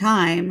same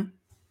time,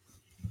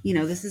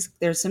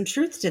 there's some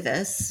truth to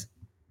this.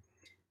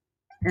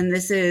 And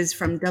this is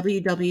from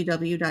www.dw.com.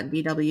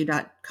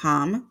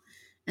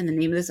 And the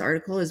name of this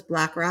article is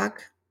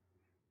BlackRock,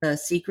 the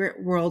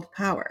Secret World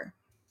Power.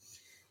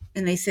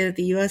 And they say that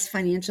the U.S.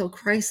 financial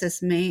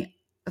crisis may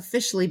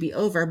officially be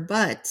over,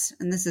 but,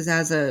 and this is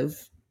as of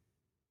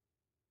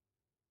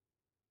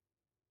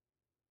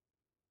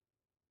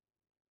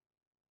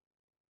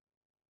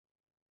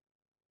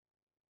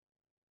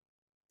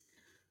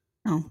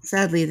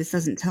sadly, this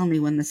doesn't tell me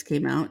when this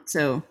came out.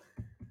 So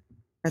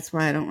that's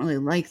why I don't really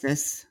like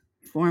this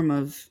form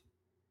of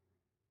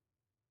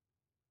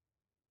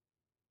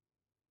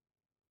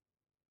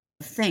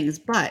things.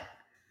 But,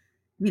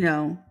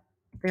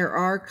 there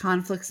are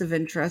conflicts of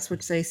interest,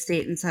 which they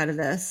state inside of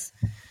this,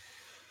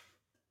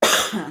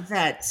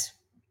 that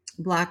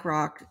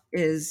BlackRock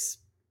is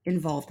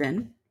involved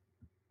in,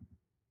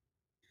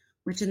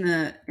 which in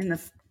the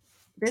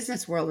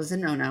business world is a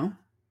no-no.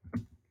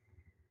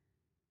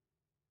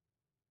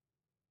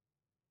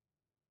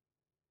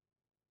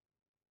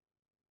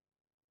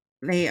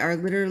 They are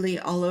literally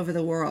all over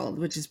the world,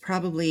 which is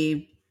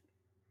probably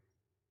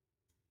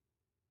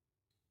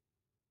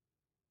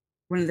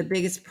one of the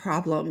biggest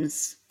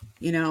problems,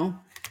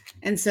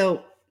 And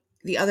so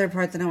the other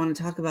part that I want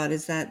to talk about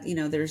is that,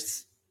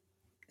 there's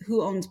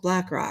who owns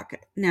BlackRock.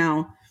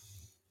 Now,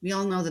 we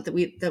all know that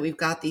we've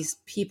got these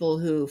people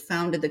who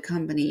founded the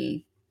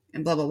company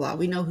and blah, blah, blah.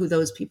 We know who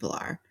those people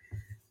are.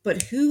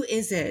 But who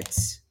is it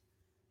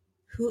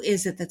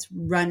that's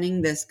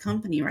running this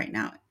company right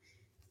now?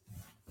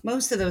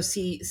 Most of those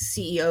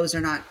CEOs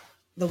are not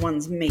the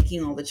ones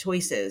making all the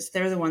choices.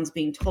 They're the ones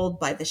being told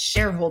by the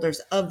shareholders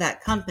of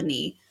that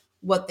company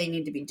what they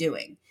need to be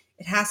doing.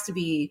 It has to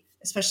be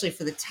especially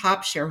for the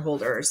top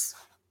shareholders,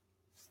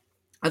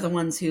 are the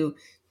ones who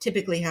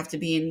typically have to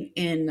be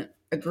in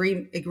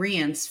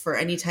agreements for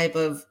any type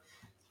of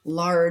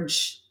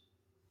large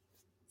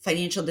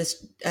financial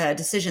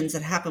decisions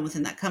that happen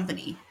within that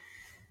company.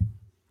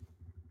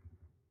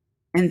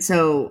 And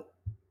so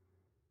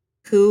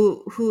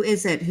who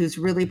is it who's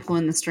really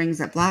pulling the strings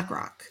at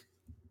BlackRock?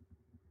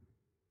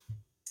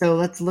 So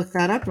let's look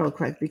that up real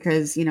quick,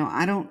 because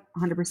I don't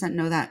 100%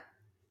 know that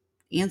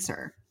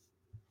answer.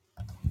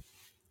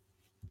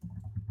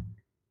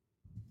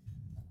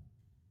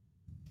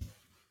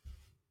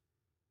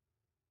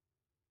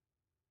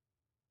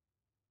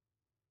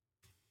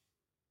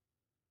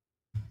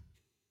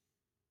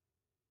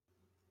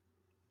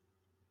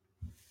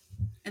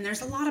 And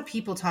there's a lot of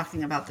people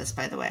talking about this,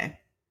 by the way.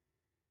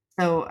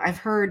 So I've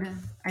heard,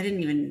 I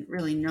didn't even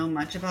really know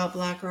much about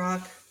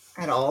BlackRock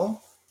at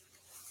all.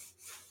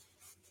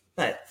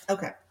 But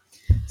okay.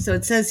 So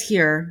it says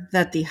here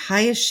that the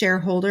highest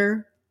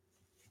shareholder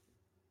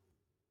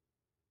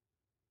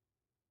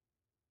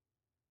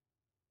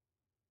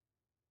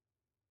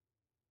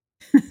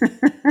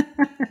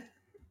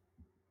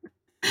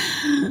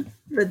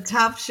the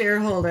top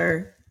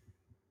shareholder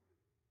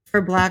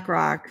for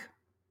BlackRock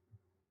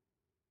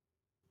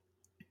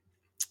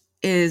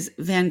is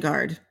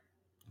Vanguard.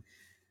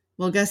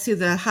 Well, guess who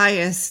the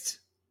highest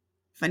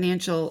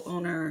financial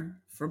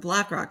owner for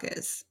BlackRock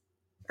is?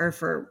 Or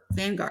for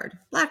Vanguard?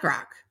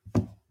 BlackRock.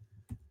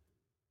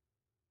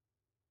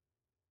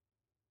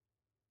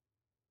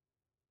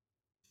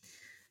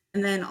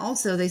 And then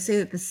also they say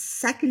that the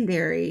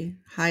secondary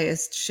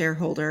highest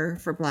shareholder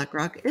for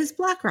BlackRock is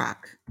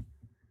BlackRock.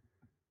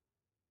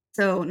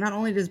 So not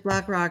only does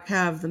BlackRock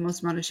have the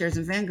most amount of shares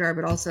in Vanguard,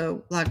 but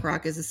also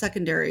BlackRock is a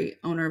secondary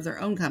owner of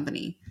their own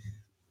company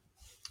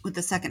with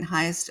the second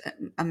highest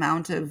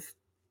amount of.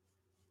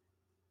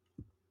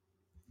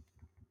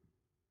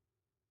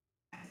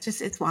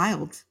 It's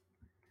wild.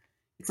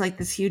 It's like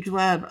this huge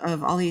web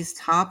of all these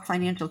top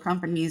financial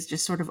companies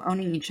just sort of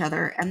owning each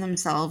other and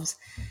themselves.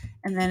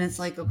 And then it's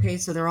like, okay,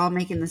 so they're all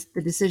making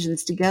the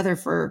decisions together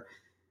for,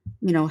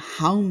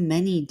 how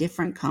many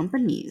different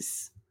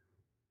companies?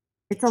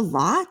 It's a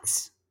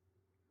lot.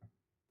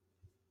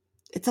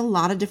 It's a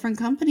lot of different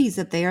companies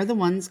that they are the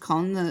ones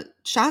calling the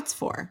shots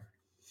for.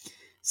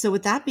 So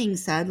with that being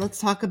said, let's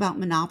talk about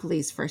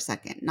monopolies for a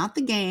second. Not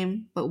the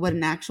game, but what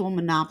an actual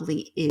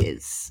monopoly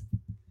is.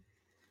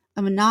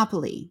 A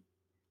monopoly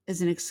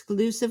is an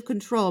exclusive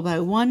control by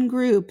one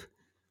group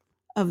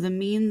of the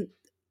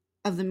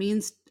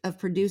means of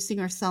producing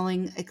or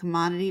selling a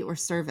commodity or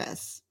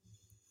service.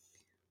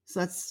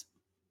 So that's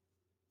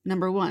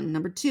number one.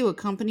 Number two, a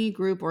company,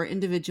 group, or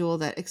individual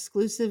that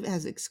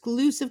has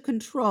exclusive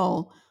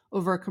control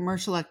over a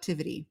commercial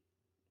activity.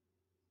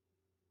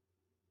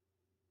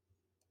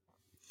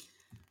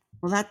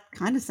 Well, that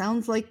kind of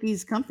sounds like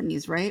these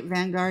companies, right?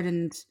 Vanguard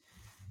and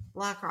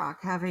BlackRock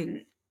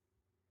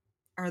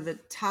are the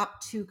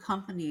top two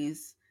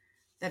companies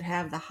that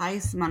have the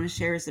highest amount of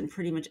shares in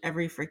pretty much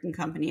every freaking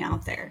company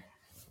out there.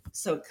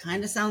 So it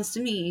kind of sounds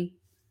to me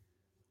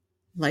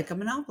like a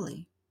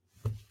monopoly.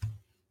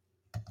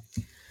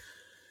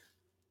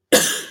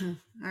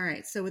 All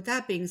right. So with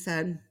that being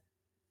said,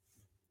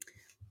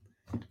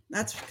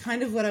 that's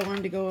kind of what I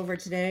wanted to go over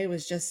today,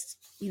 was just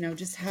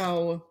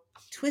how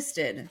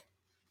twisted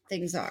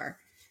things are.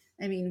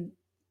 I mean,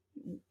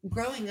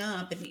 growing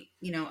up and,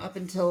 up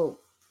until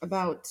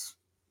about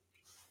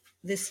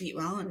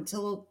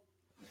until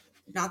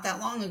not that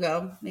long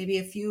ago, maybe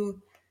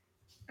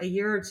a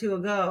year or two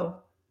ago,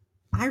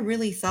 I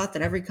really thought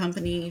that every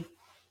company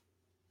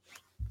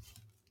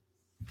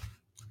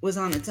was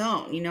on its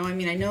own.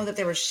 I know that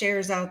there were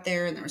shares out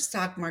there and there was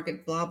stock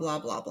market, blah, blah,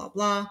 blah, blah,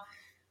 blah.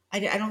 I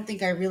don't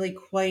think I really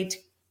quite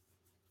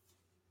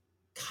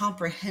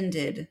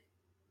comprehended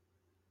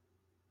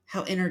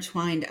how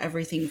intertwined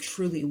everything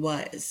truly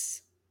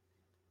was.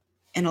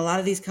 And a lot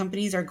of these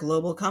companies are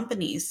global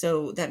companies.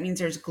 So that means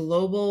there's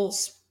global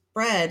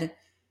spread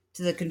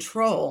to the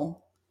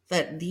control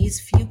that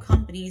these few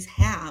companies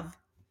have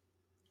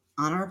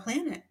on our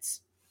planet.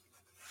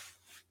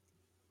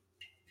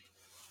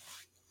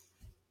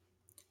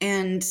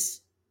 And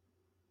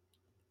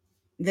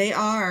they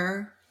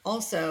are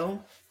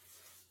also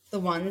the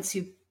ones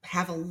who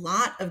have a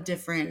lot of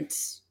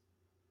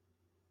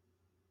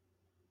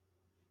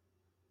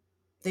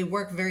they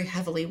work very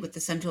heavily with the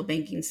central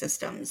banking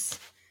systems,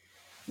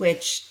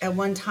 which at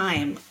one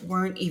time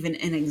weren't even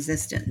in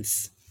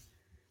existence.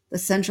 The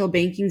central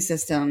banking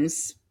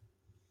systems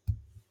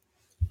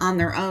on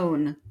their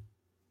own.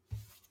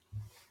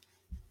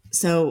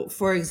 So,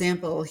 for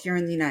example, here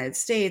in the United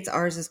States,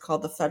 ours is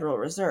called the Federal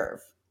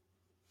Reserve.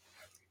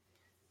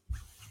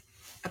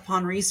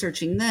 Upon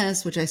researching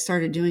this, which I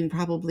started doing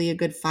probably a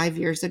good 5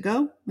 years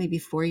ago, maybe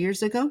 4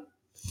 years ago,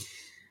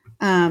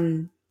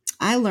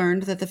 I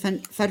learned that the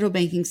federal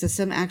banking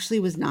system actually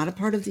was not a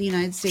part of the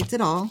United States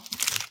at all.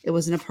 It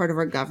wasn't a part of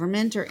our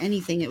government or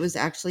anything. It was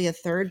actually a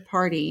third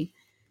party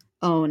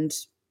owned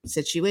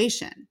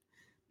situation.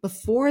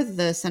 Before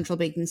the central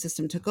banking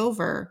system took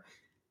over,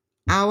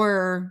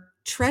 our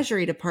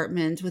Treasury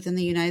Department within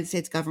the United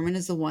States government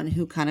is the one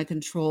who kind of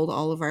controlled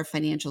all of our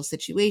financial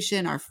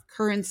situation, our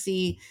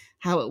currency,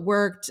 how it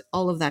worked,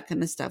 all of that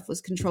kind of stuff was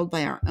controlled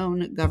by our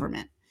own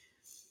government.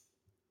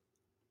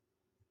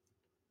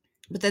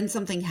 But then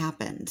something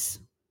happened.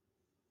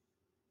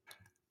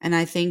 And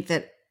I think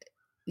that,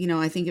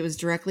 I think it was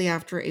directly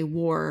after a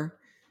war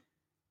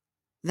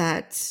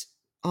that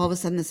all of a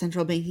sudden the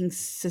central banking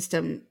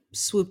system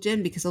swooped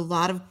in, because a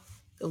lot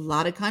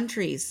of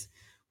countries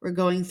were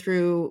going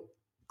through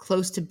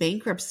close to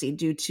bankruptcy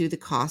due to the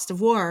cost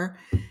of war,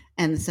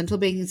 and the central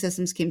banking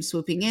systems came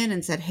swooping in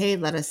and said, hey,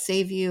 let us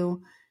save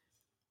you.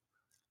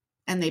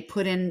 And they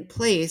put in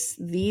place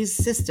these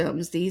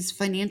systems, these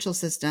financial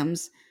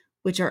systems,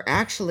 which are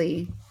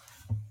actually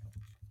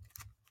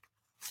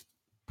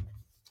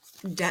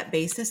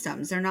debt-based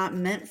systems. They're not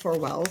meant for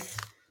wealth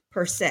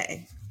per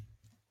se,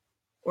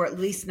 or at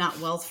least not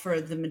wealth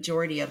for the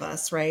majority of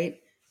us, right?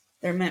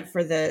 They're meant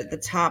for the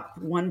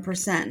top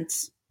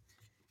 1%.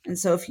 And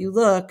so if you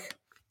look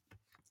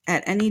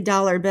at any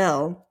dollar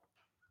bill,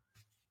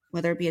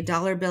 whether it be a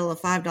dollar bill, a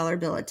 $5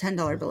 bill, a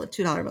 $10 bill, a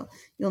 $2 bill,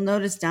 you'll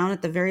notice down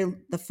at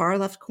the far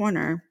left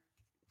corner,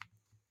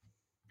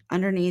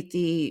 underneath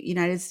the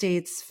United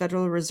States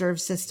Federal Reserve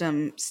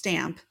System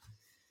stamp,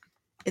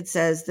 it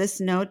says, this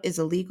note is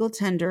a legal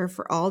tender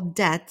for all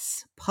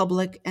debts,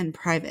 public and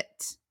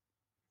private.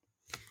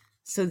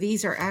 So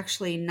these are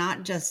actually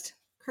not just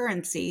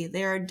currency,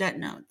 they are debt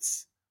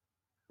notes.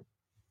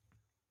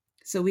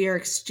 So we are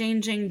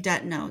exchanging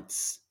debt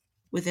notes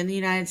within the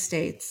United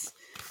States,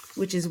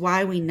 which is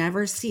why we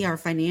never see our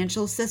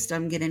financial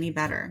system get any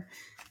better.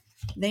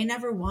 They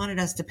never wanted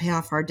us to pay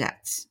off our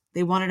debts.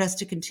 They wanted us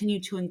to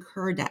continue to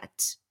incur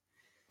debt,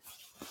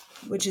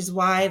 which is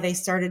why they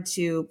started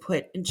to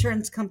put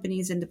insurance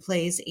companies into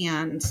place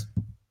and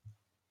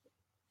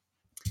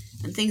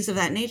things of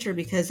that nature,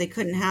 because they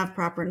couldn't have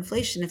proper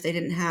inflation if they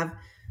didn't have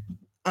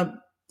a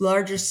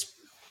larger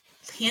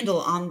handle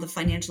on the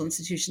financial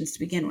institutions to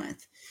begin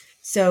with.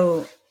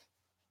 So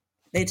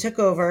they took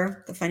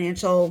over, the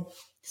financial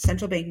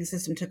central banking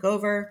system took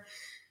over.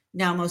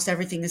 Now most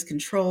everything is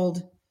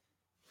controlled.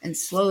 And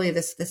slowly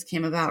this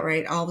came about,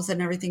 right? All of a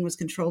sudden everything was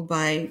controlled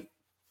by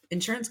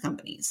insurance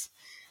companies.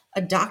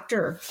 A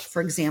doctor,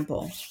 for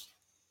example,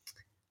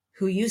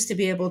 who used to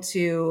be able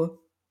to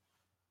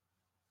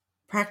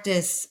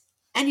practice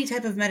any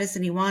type of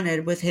medicine he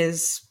wanted with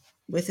his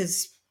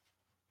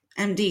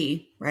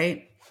MD,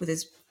 right? With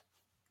his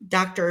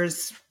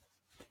doctor's,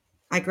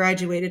 I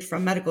graduated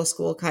from medical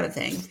school kind of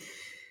thing.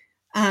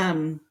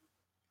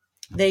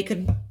 They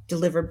could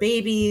deliver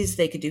babies,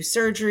 they could do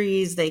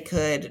surgeries, they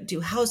could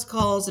do house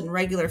calls and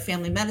regular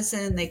family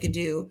medicine, they could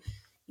do,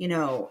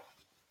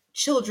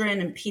 children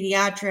and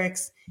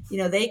pediatrics.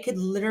 They could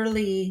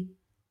literally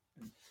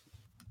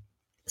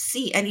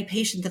see any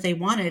patient that they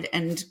wanted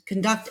and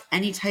conduct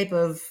any type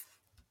of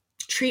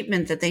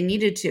treatment that they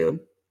needed to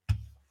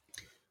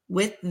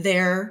with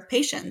their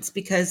patients,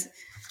 because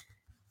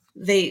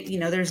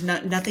there's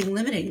nothing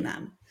limiting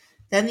them.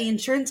 Then the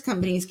insurance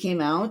companies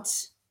came out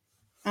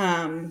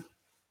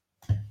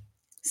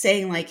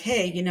saying like,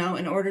 hey,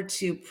 in order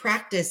to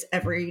practice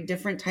every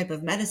different type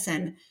of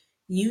medicine,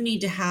 you need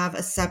to have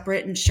a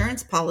separate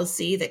insurance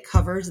policy that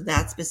covers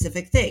that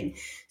specific thing.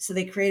 So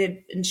they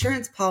created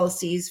insurance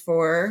policies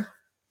for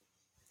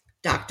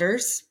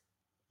doctors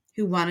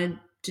who wanted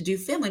to do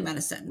family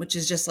medicine, which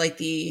is just like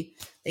they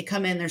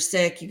come in, they're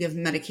sick, you give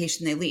them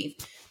medication, they leave.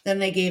 Then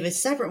they gave a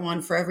separate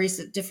one for every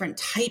different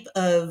type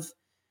of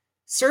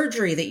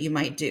surgery that you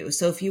might do.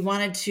 So if you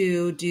wanted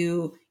to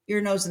do ear,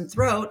 nose, and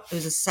throat, it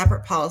was a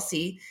separate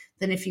policy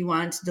than if you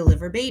wanted to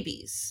deliver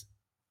babies.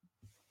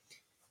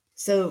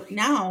 So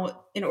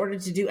now, in order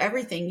to do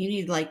everything, you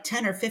need like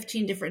 10 or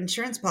 15 different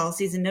insurance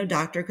policies, and no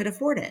doctor could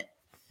afford it.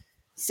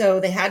 So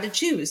they had to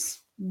choose,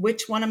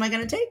 which one am I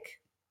going to take?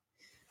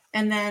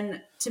 And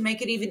then to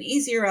make it even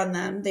easier on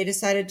them, they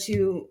decided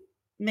to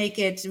make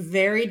it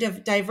very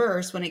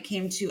diverse when it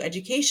came to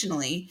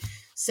educationally.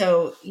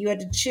 So you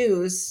had to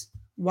choose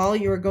while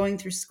you were going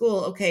through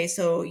school. Okay,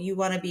 so you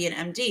want to be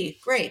an MD.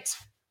 Great.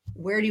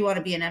 Where do you want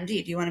to be an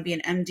MD? Do you want to be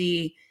an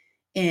MD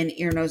in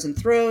ear, nose, and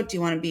throat? Do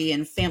you want to be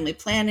in family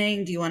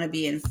planning? Do you want to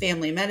be in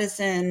family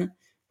medicine,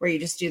 where you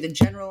just do the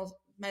general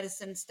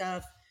medicine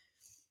stuff?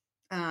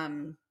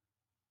 Do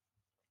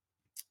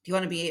you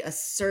want to be a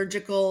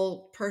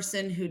surgical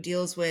person who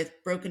deals with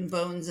broken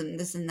bones and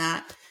this and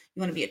that? You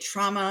want to be a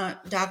trauma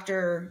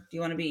doctor? Do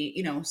you want to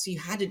be, so you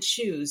had to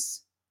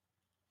choose.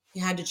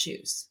 You had to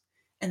choose.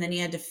 And then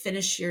you had to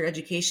finish your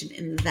education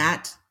in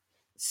that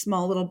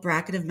small little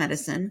bracket of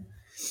medicine.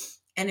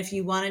 And if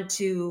you wanted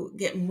to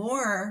get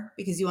more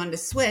because you wanted to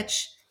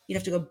switch, you'd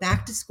have to go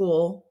back to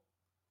school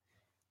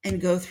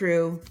and go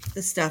through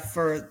the stuff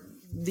for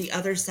the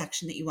other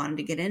section that you wanted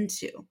to get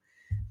into.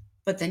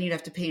 But then you'd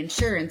have to pay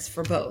insurance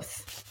for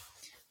both,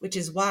 which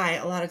is why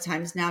a lot of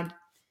times now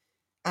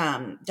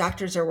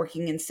doctors are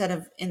working, instead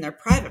of in their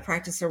private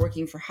practice, they're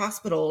working for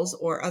hospitals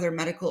or other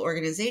medical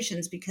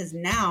organizations, because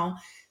now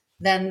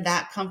then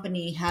that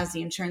company has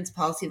the insurance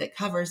policy that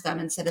covers them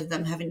instead of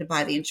them having to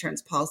buy the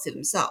insurance policy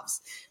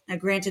themselves. Now,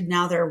 granted,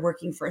 now they're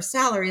working for a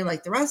salary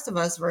like the rest of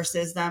us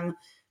versus them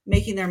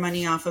making their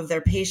money off of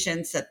their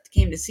patients that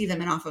came to see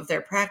them and off of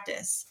their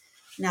practice.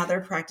 Now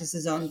their practice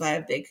is owned by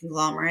a big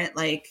conglomerate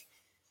like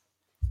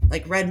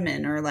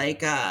Redmond or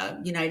like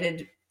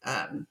United,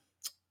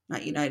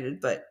 not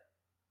United, but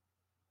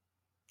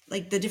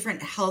like the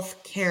different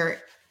healthcare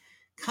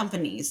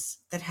companies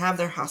that have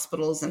their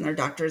hospitals and their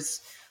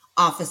doctors'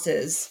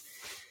 offices.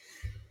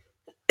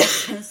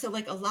 So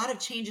like a lot of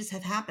changes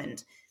have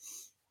happened,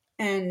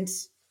 and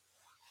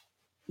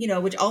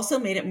which also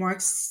made it more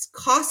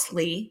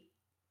costly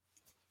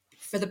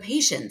for the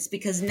patients,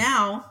 because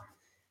now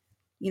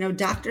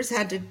doctors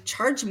had to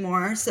charge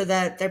more so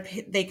that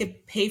they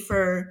could pay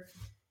for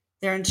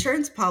their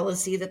insurance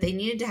policy that they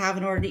needed to have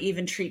in order to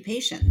even treat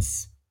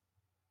patients.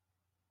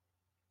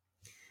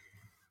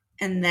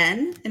 And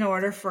then in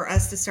order for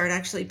us to start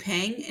actually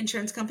paying,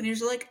 insurance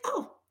companies are like,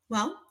 oh,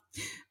 well,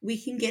 we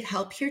can get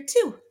help here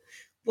too.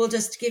 We'll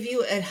just give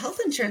you a health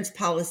insurance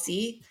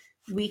policy.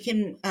 We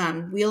can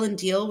wheel and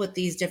deal with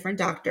these different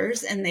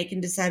doctors, and they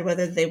can decide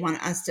whether they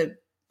want us to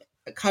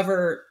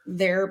cover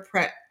their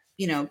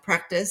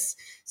practice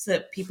so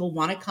that people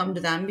want to come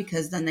to them,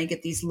 because then they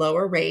get these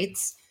lower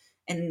rates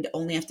and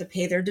only have to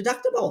pay their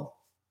deductible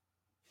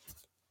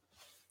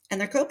and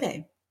their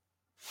copay.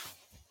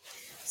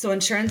 So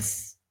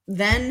insurance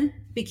then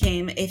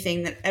became a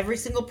thing that every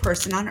single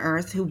person on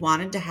earth who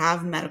wanted to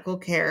have medical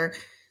care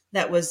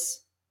that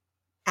was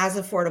as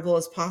affordable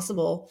as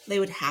possible, they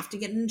would have to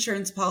get an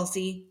insurance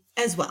policy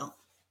as well,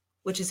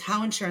 which is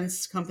how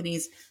insurance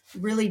companies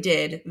really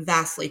did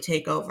vastly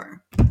take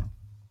over.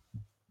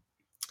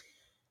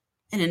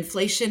 And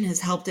inflation has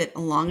helped it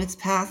along its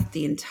path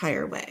the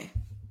entire way.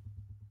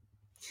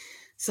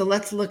 So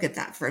let's look at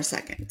that for a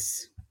second.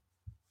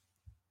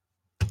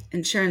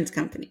 Insurance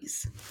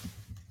companies.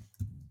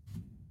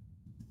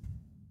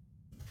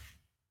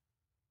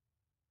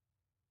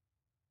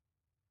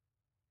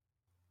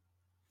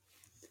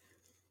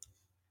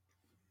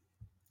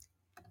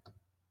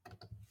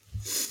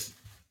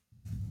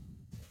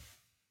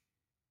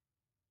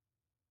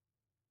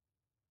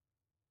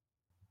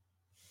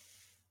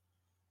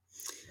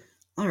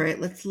 All right,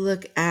 let's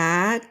look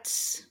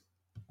at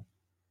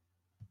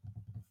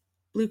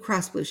Blue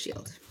Cross Blue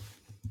Shield.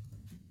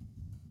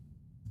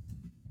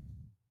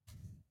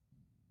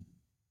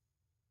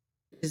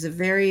 Is a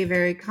very,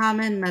 very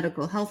common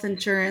medical health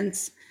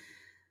insurance.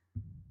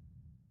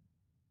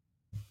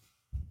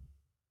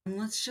 And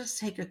let's just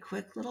take a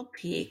quick little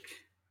peek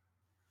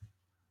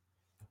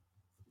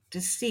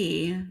to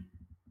see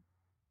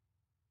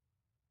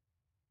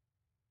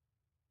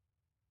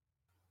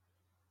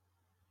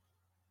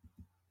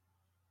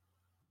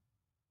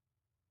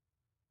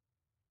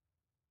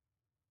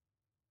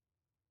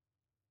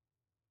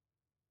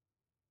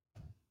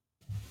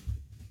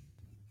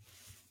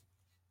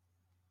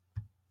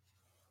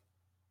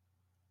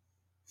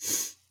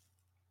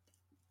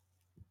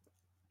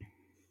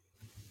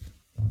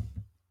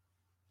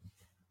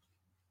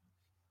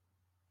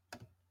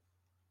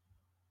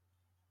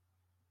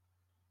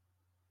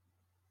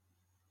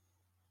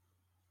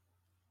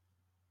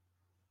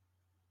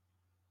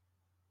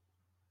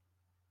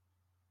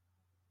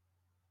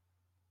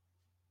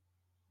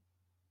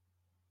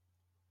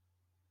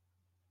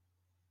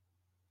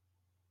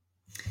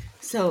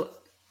So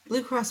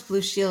Blue Cross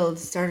Blue Shield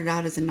started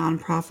out as a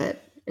nonprofit,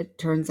 it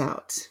turns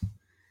out.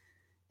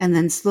 And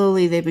then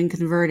slowly they've been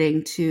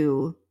converting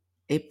to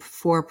a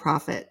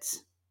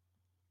for-profit.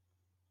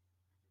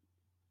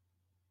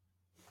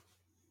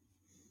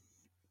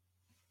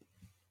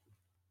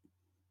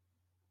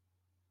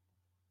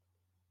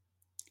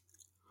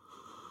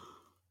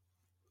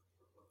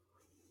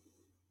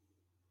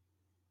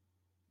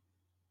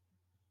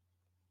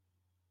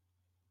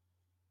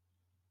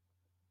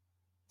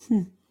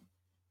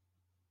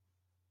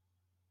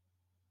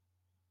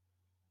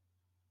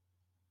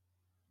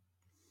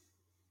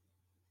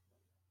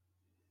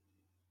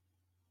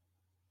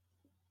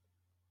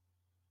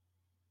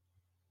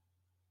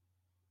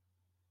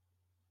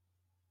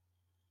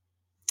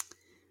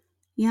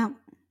 Yep.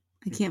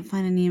 I can't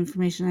find any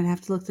information. I'd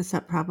have to look this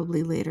up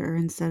probably later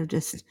instead of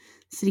just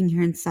sitting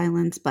here in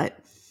silence. But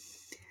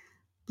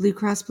Blue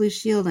Cross Blue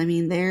Shield, I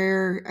mean,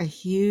 they're a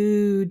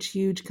huge,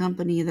 huge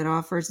company that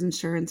offers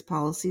insurance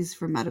policies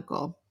for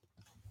medical.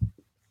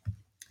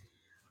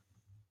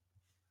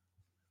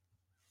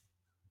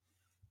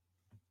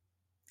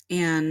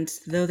 And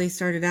though they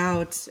started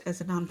out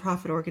as a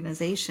nonprofit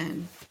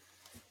organization,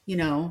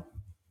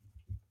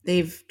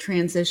 they've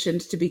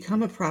transitioned to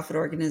become a profit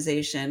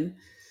organization.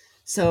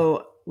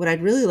 So what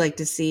I'd really like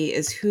to see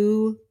is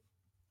who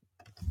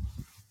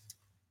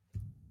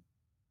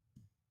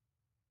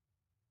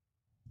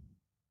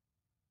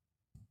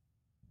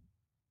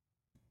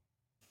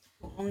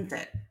owns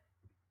it,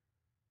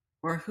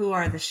 or who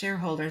are the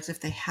shareholders if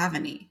they have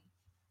any.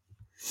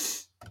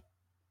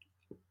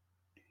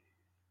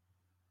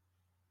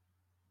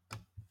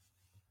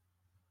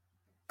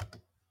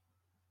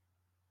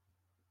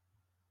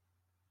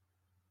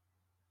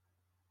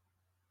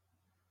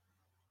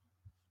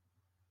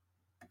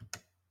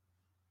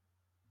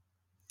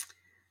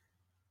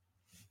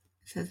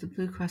 says the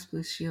Blue Cross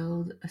Blue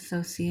Shield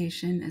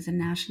Association is a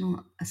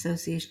national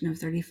association of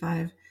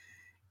 35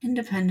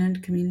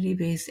 independent,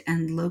 community-based,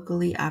 and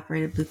locally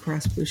operated Blue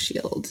Cross Blue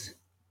Shield.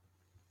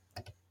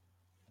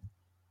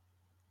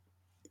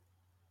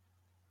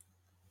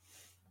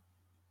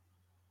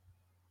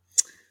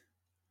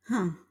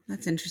 Huh,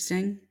 that's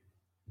interesting.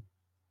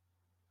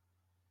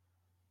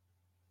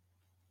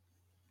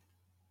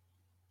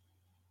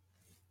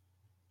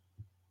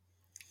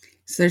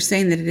 So they're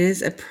saying that it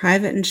is a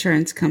private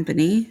insurance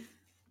company.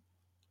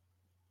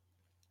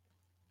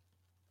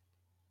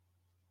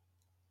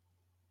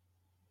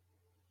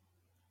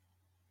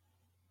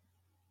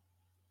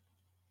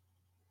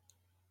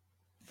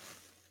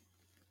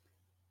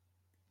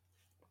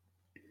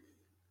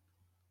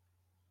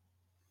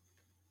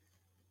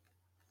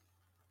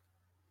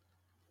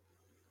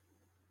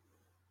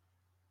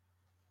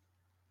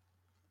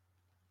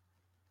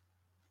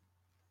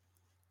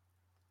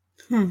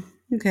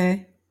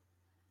 Okay.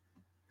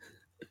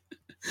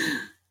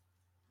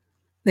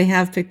 They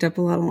have picked up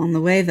a lot along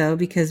the way, though,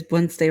 because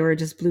once they were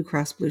just Blue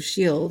Cross Blue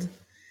Shield,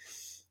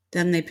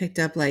 then they picked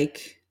up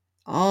like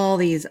all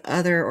these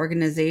other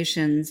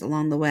organizations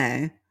along the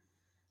way,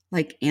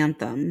 like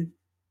Anthem.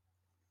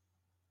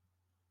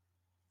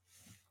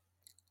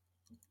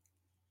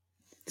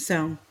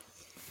 So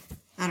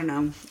I don't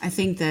know. I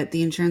think that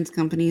the insurance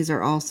companies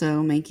are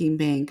also making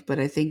bank, but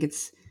I think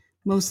it's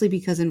mostly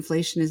because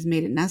inflation has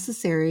made it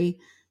necessary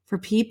for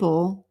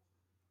people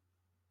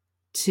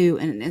to,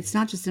 and it's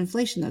not just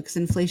inflation though, because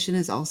inflation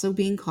is also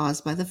being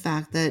caused by the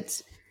fact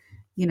that,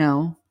 you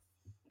know,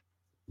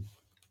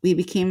 we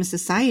became a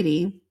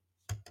society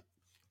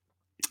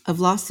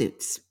of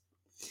lawsuits,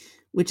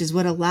 which is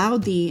what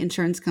allowed the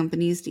insurance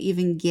companies to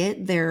even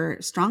get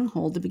their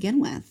stronghold to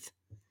begin with.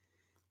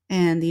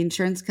 And the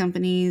insurance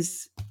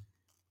companies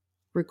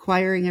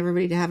requiring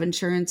everybody to have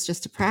insurance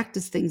just to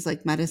practice things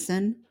like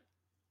medicine.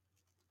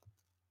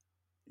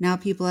 Now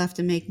people have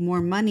to make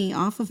more money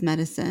off of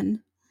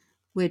medicine,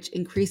 which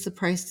increased the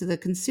price to the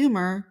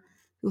consumer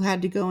who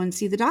had to go and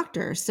see the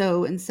doctor.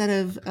 So instead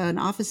of an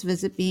office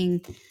visit being,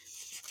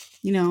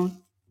 you know,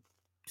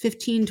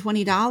 $15,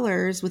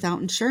 $20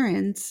 without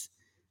insurance,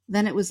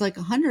 then it was like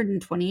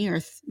 $120,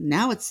 or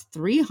now it's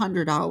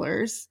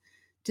 $300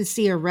 to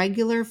see a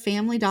regular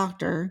family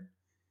doctor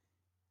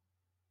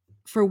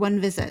for one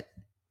visit.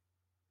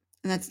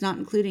 And that's not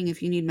including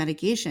if you need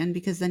medication,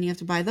 because then you have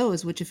to buy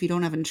those, which if you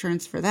don't have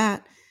insurance for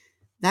that,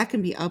 that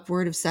can be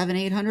upward of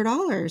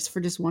 $700-$800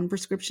 for just one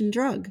prescription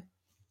drug.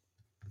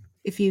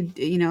 If you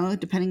know,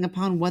 depending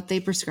upon what they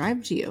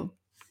prescribe to you.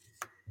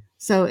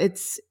 So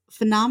it's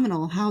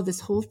phenomenal how this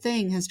whole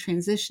thing has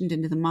transitioned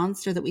into the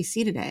monster that we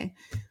see today,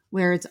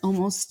 where it's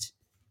almost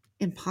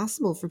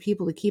impossible for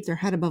people to keep their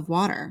head above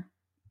water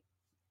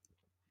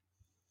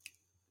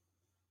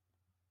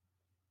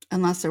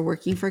unless they're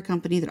working for a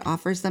company that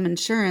offers them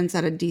insurance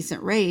at a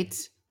decent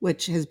rate,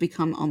 which has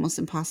become almost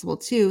impossible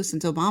too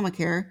since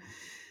Obamacare.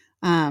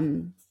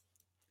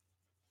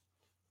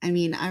 I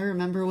mean, I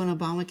remember when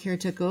Obamacare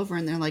took over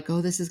and they're like,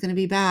 oh, this is going to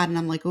be bad. And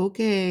I'm like,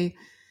 okay.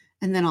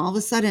 And then all of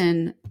a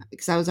sudden,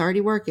 because I was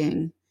already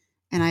working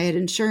and I had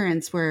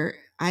insurance where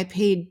I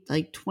paid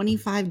like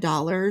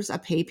 $25 a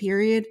pay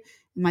period.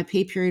 And my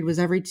pay period was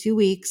every 2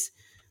 weeks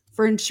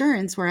for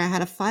insurance where I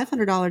had a $500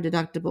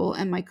 deductible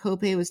and my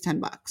copay was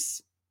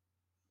 $10.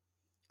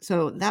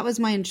 So that was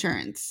my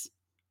insurance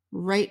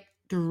right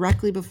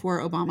directly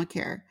before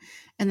Obamacare.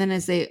 And then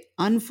as they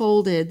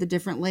unfolded the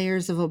different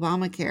layers of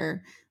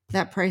Obamacare,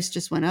 that price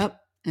just went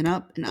up and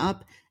up and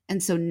up.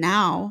 And so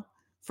now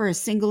for a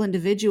single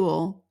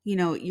individual, you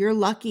know, you're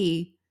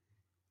lucky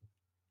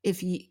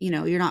if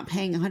you're not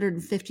paying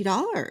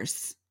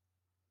 $150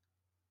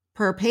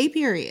 per pay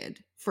period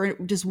for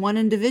just one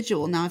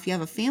individual. Now, if you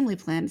have a family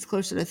plan, it's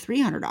closer to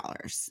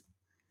 $300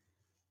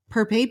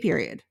 per pay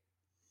period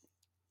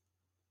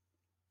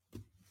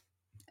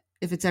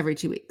if it's every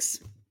 2 weeks.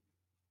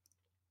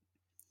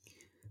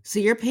 So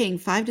you're paying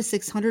 $500 to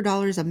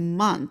 $600 a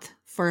month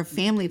for a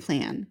family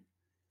plan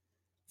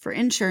for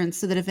insurance,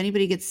 so that if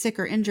anybody gets sick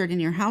or injured in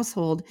your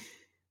household,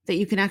 that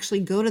you can actually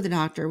go to the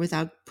doctor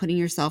without putting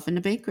yourself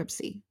into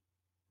bankruptcy.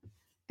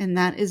 And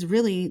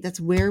that's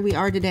where we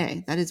are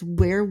today. That is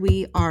where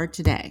we are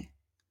today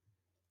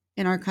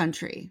in our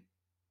country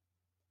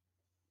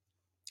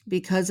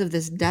because of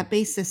this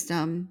debt-based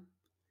system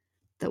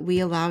that we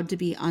allowed to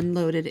be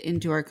unloaded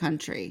into our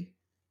country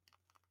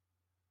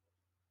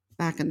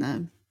back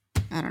in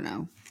I don't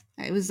know.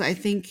 It was, I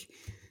think,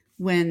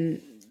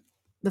 when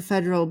the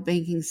federal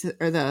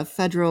the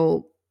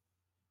Federal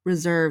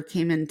Reserve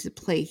came into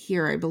play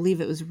here. I believe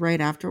it was right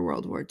after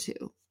World War II,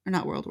 or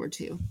not World War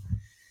II.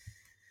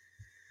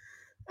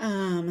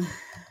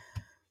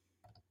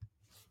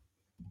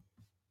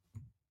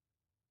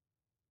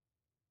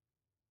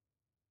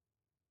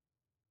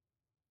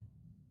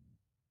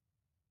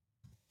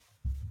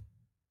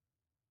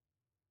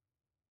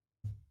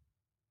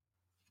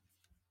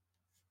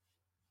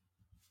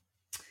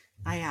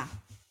 Yeah.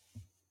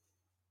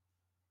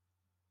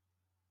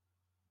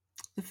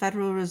 The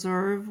Federal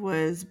Reserve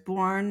was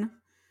born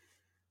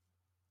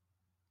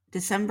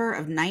December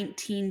of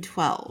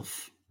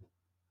 1912.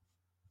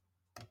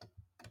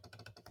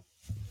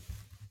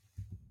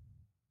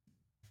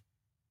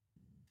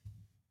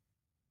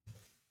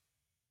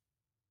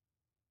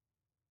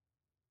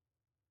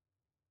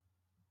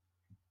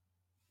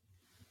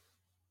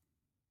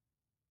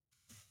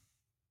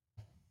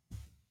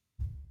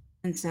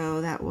 And so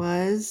that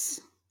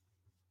was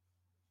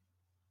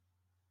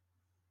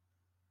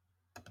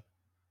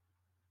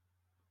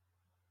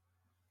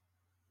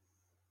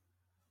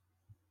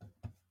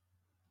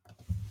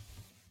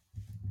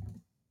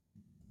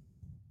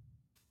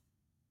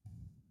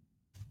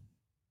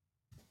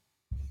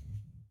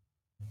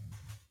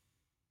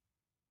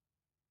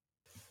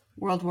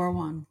World War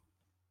One.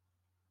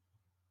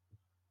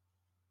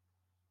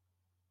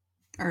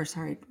 Or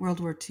sorry, World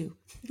War Two.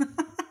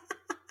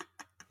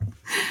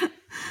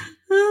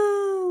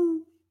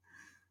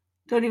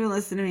 Don't even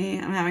listen to me.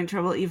 I'm having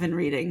trouble even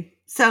reading.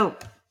 So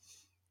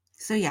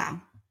yeah,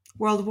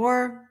 World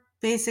War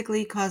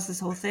basically caused this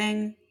whole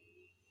thing.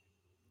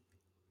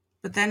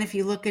 But then if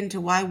you look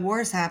into why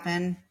wars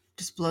happen,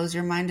 just blows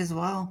your mind as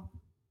well.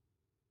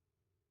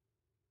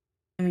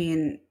 I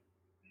mean,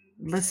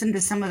 listen to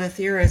some of the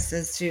theorists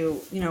as to,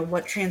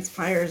 what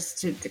transpires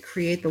to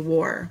create the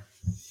war.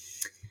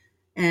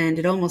 And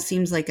it almost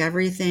seems like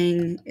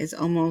everything is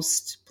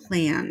almost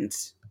planned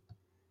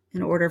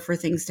in order for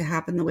things to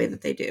happen the way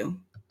that they do.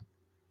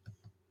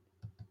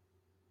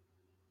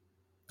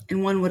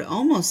 And one would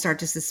almost start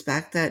to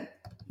suspect that,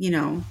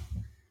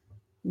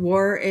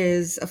 war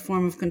is a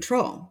form of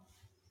control.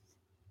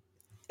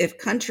 If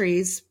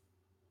countries,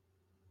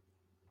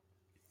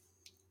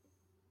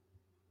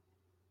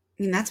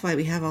 that's why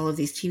we have all of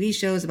these TV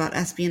shows about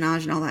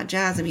espionage and all that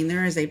jazz.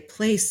 There is a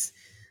place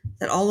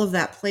that all of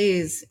that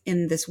plays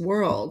in this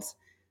world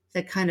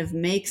that kind of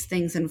makes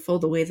things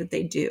unfold the way that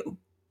they do.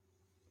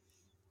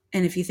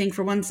 And if you think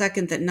for 1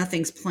 second that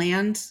nothing's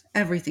planned,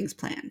 everything's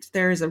planned.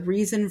 There is a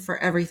reason for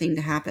everything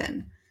to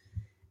happen.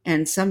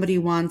 And there's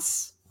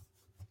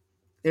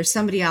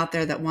somebody out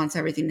there that wants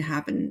everything to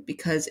happen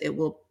because it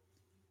will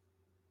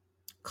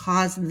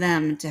cause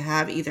them to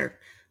have either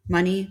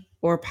money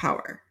or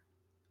power.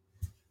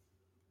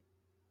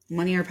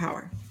 Money or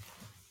power.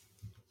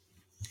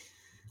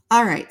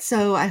 All right.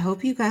 So I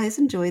hope you guys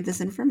enjoyed this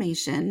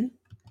information.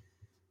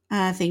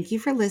 Thank you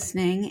for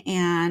listening.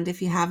 And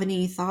if you have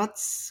any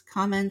thoughts,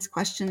 comments,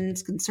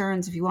 questions,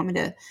 concerns, if you want me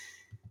to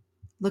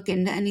look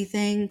into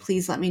anything,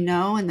 please let me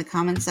know in the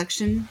comment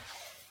section.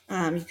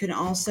 You can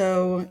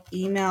also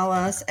email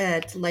us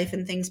at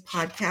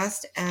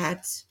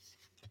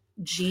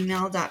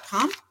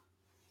lifeandthingspodcast@gmail.com.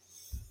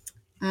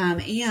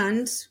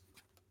 And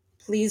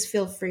please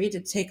feel free to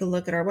take a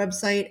look at our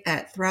website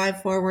at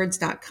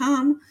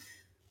thriveforwards.com,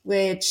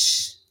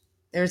 which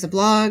there's a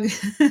blog.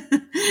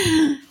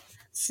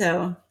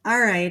 So, all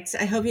right.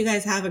 I hope you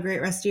guys have a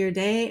great rest of your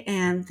day,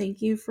 and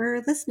thank you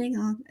for listening.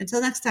 Until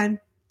next time.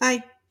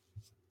 Bye.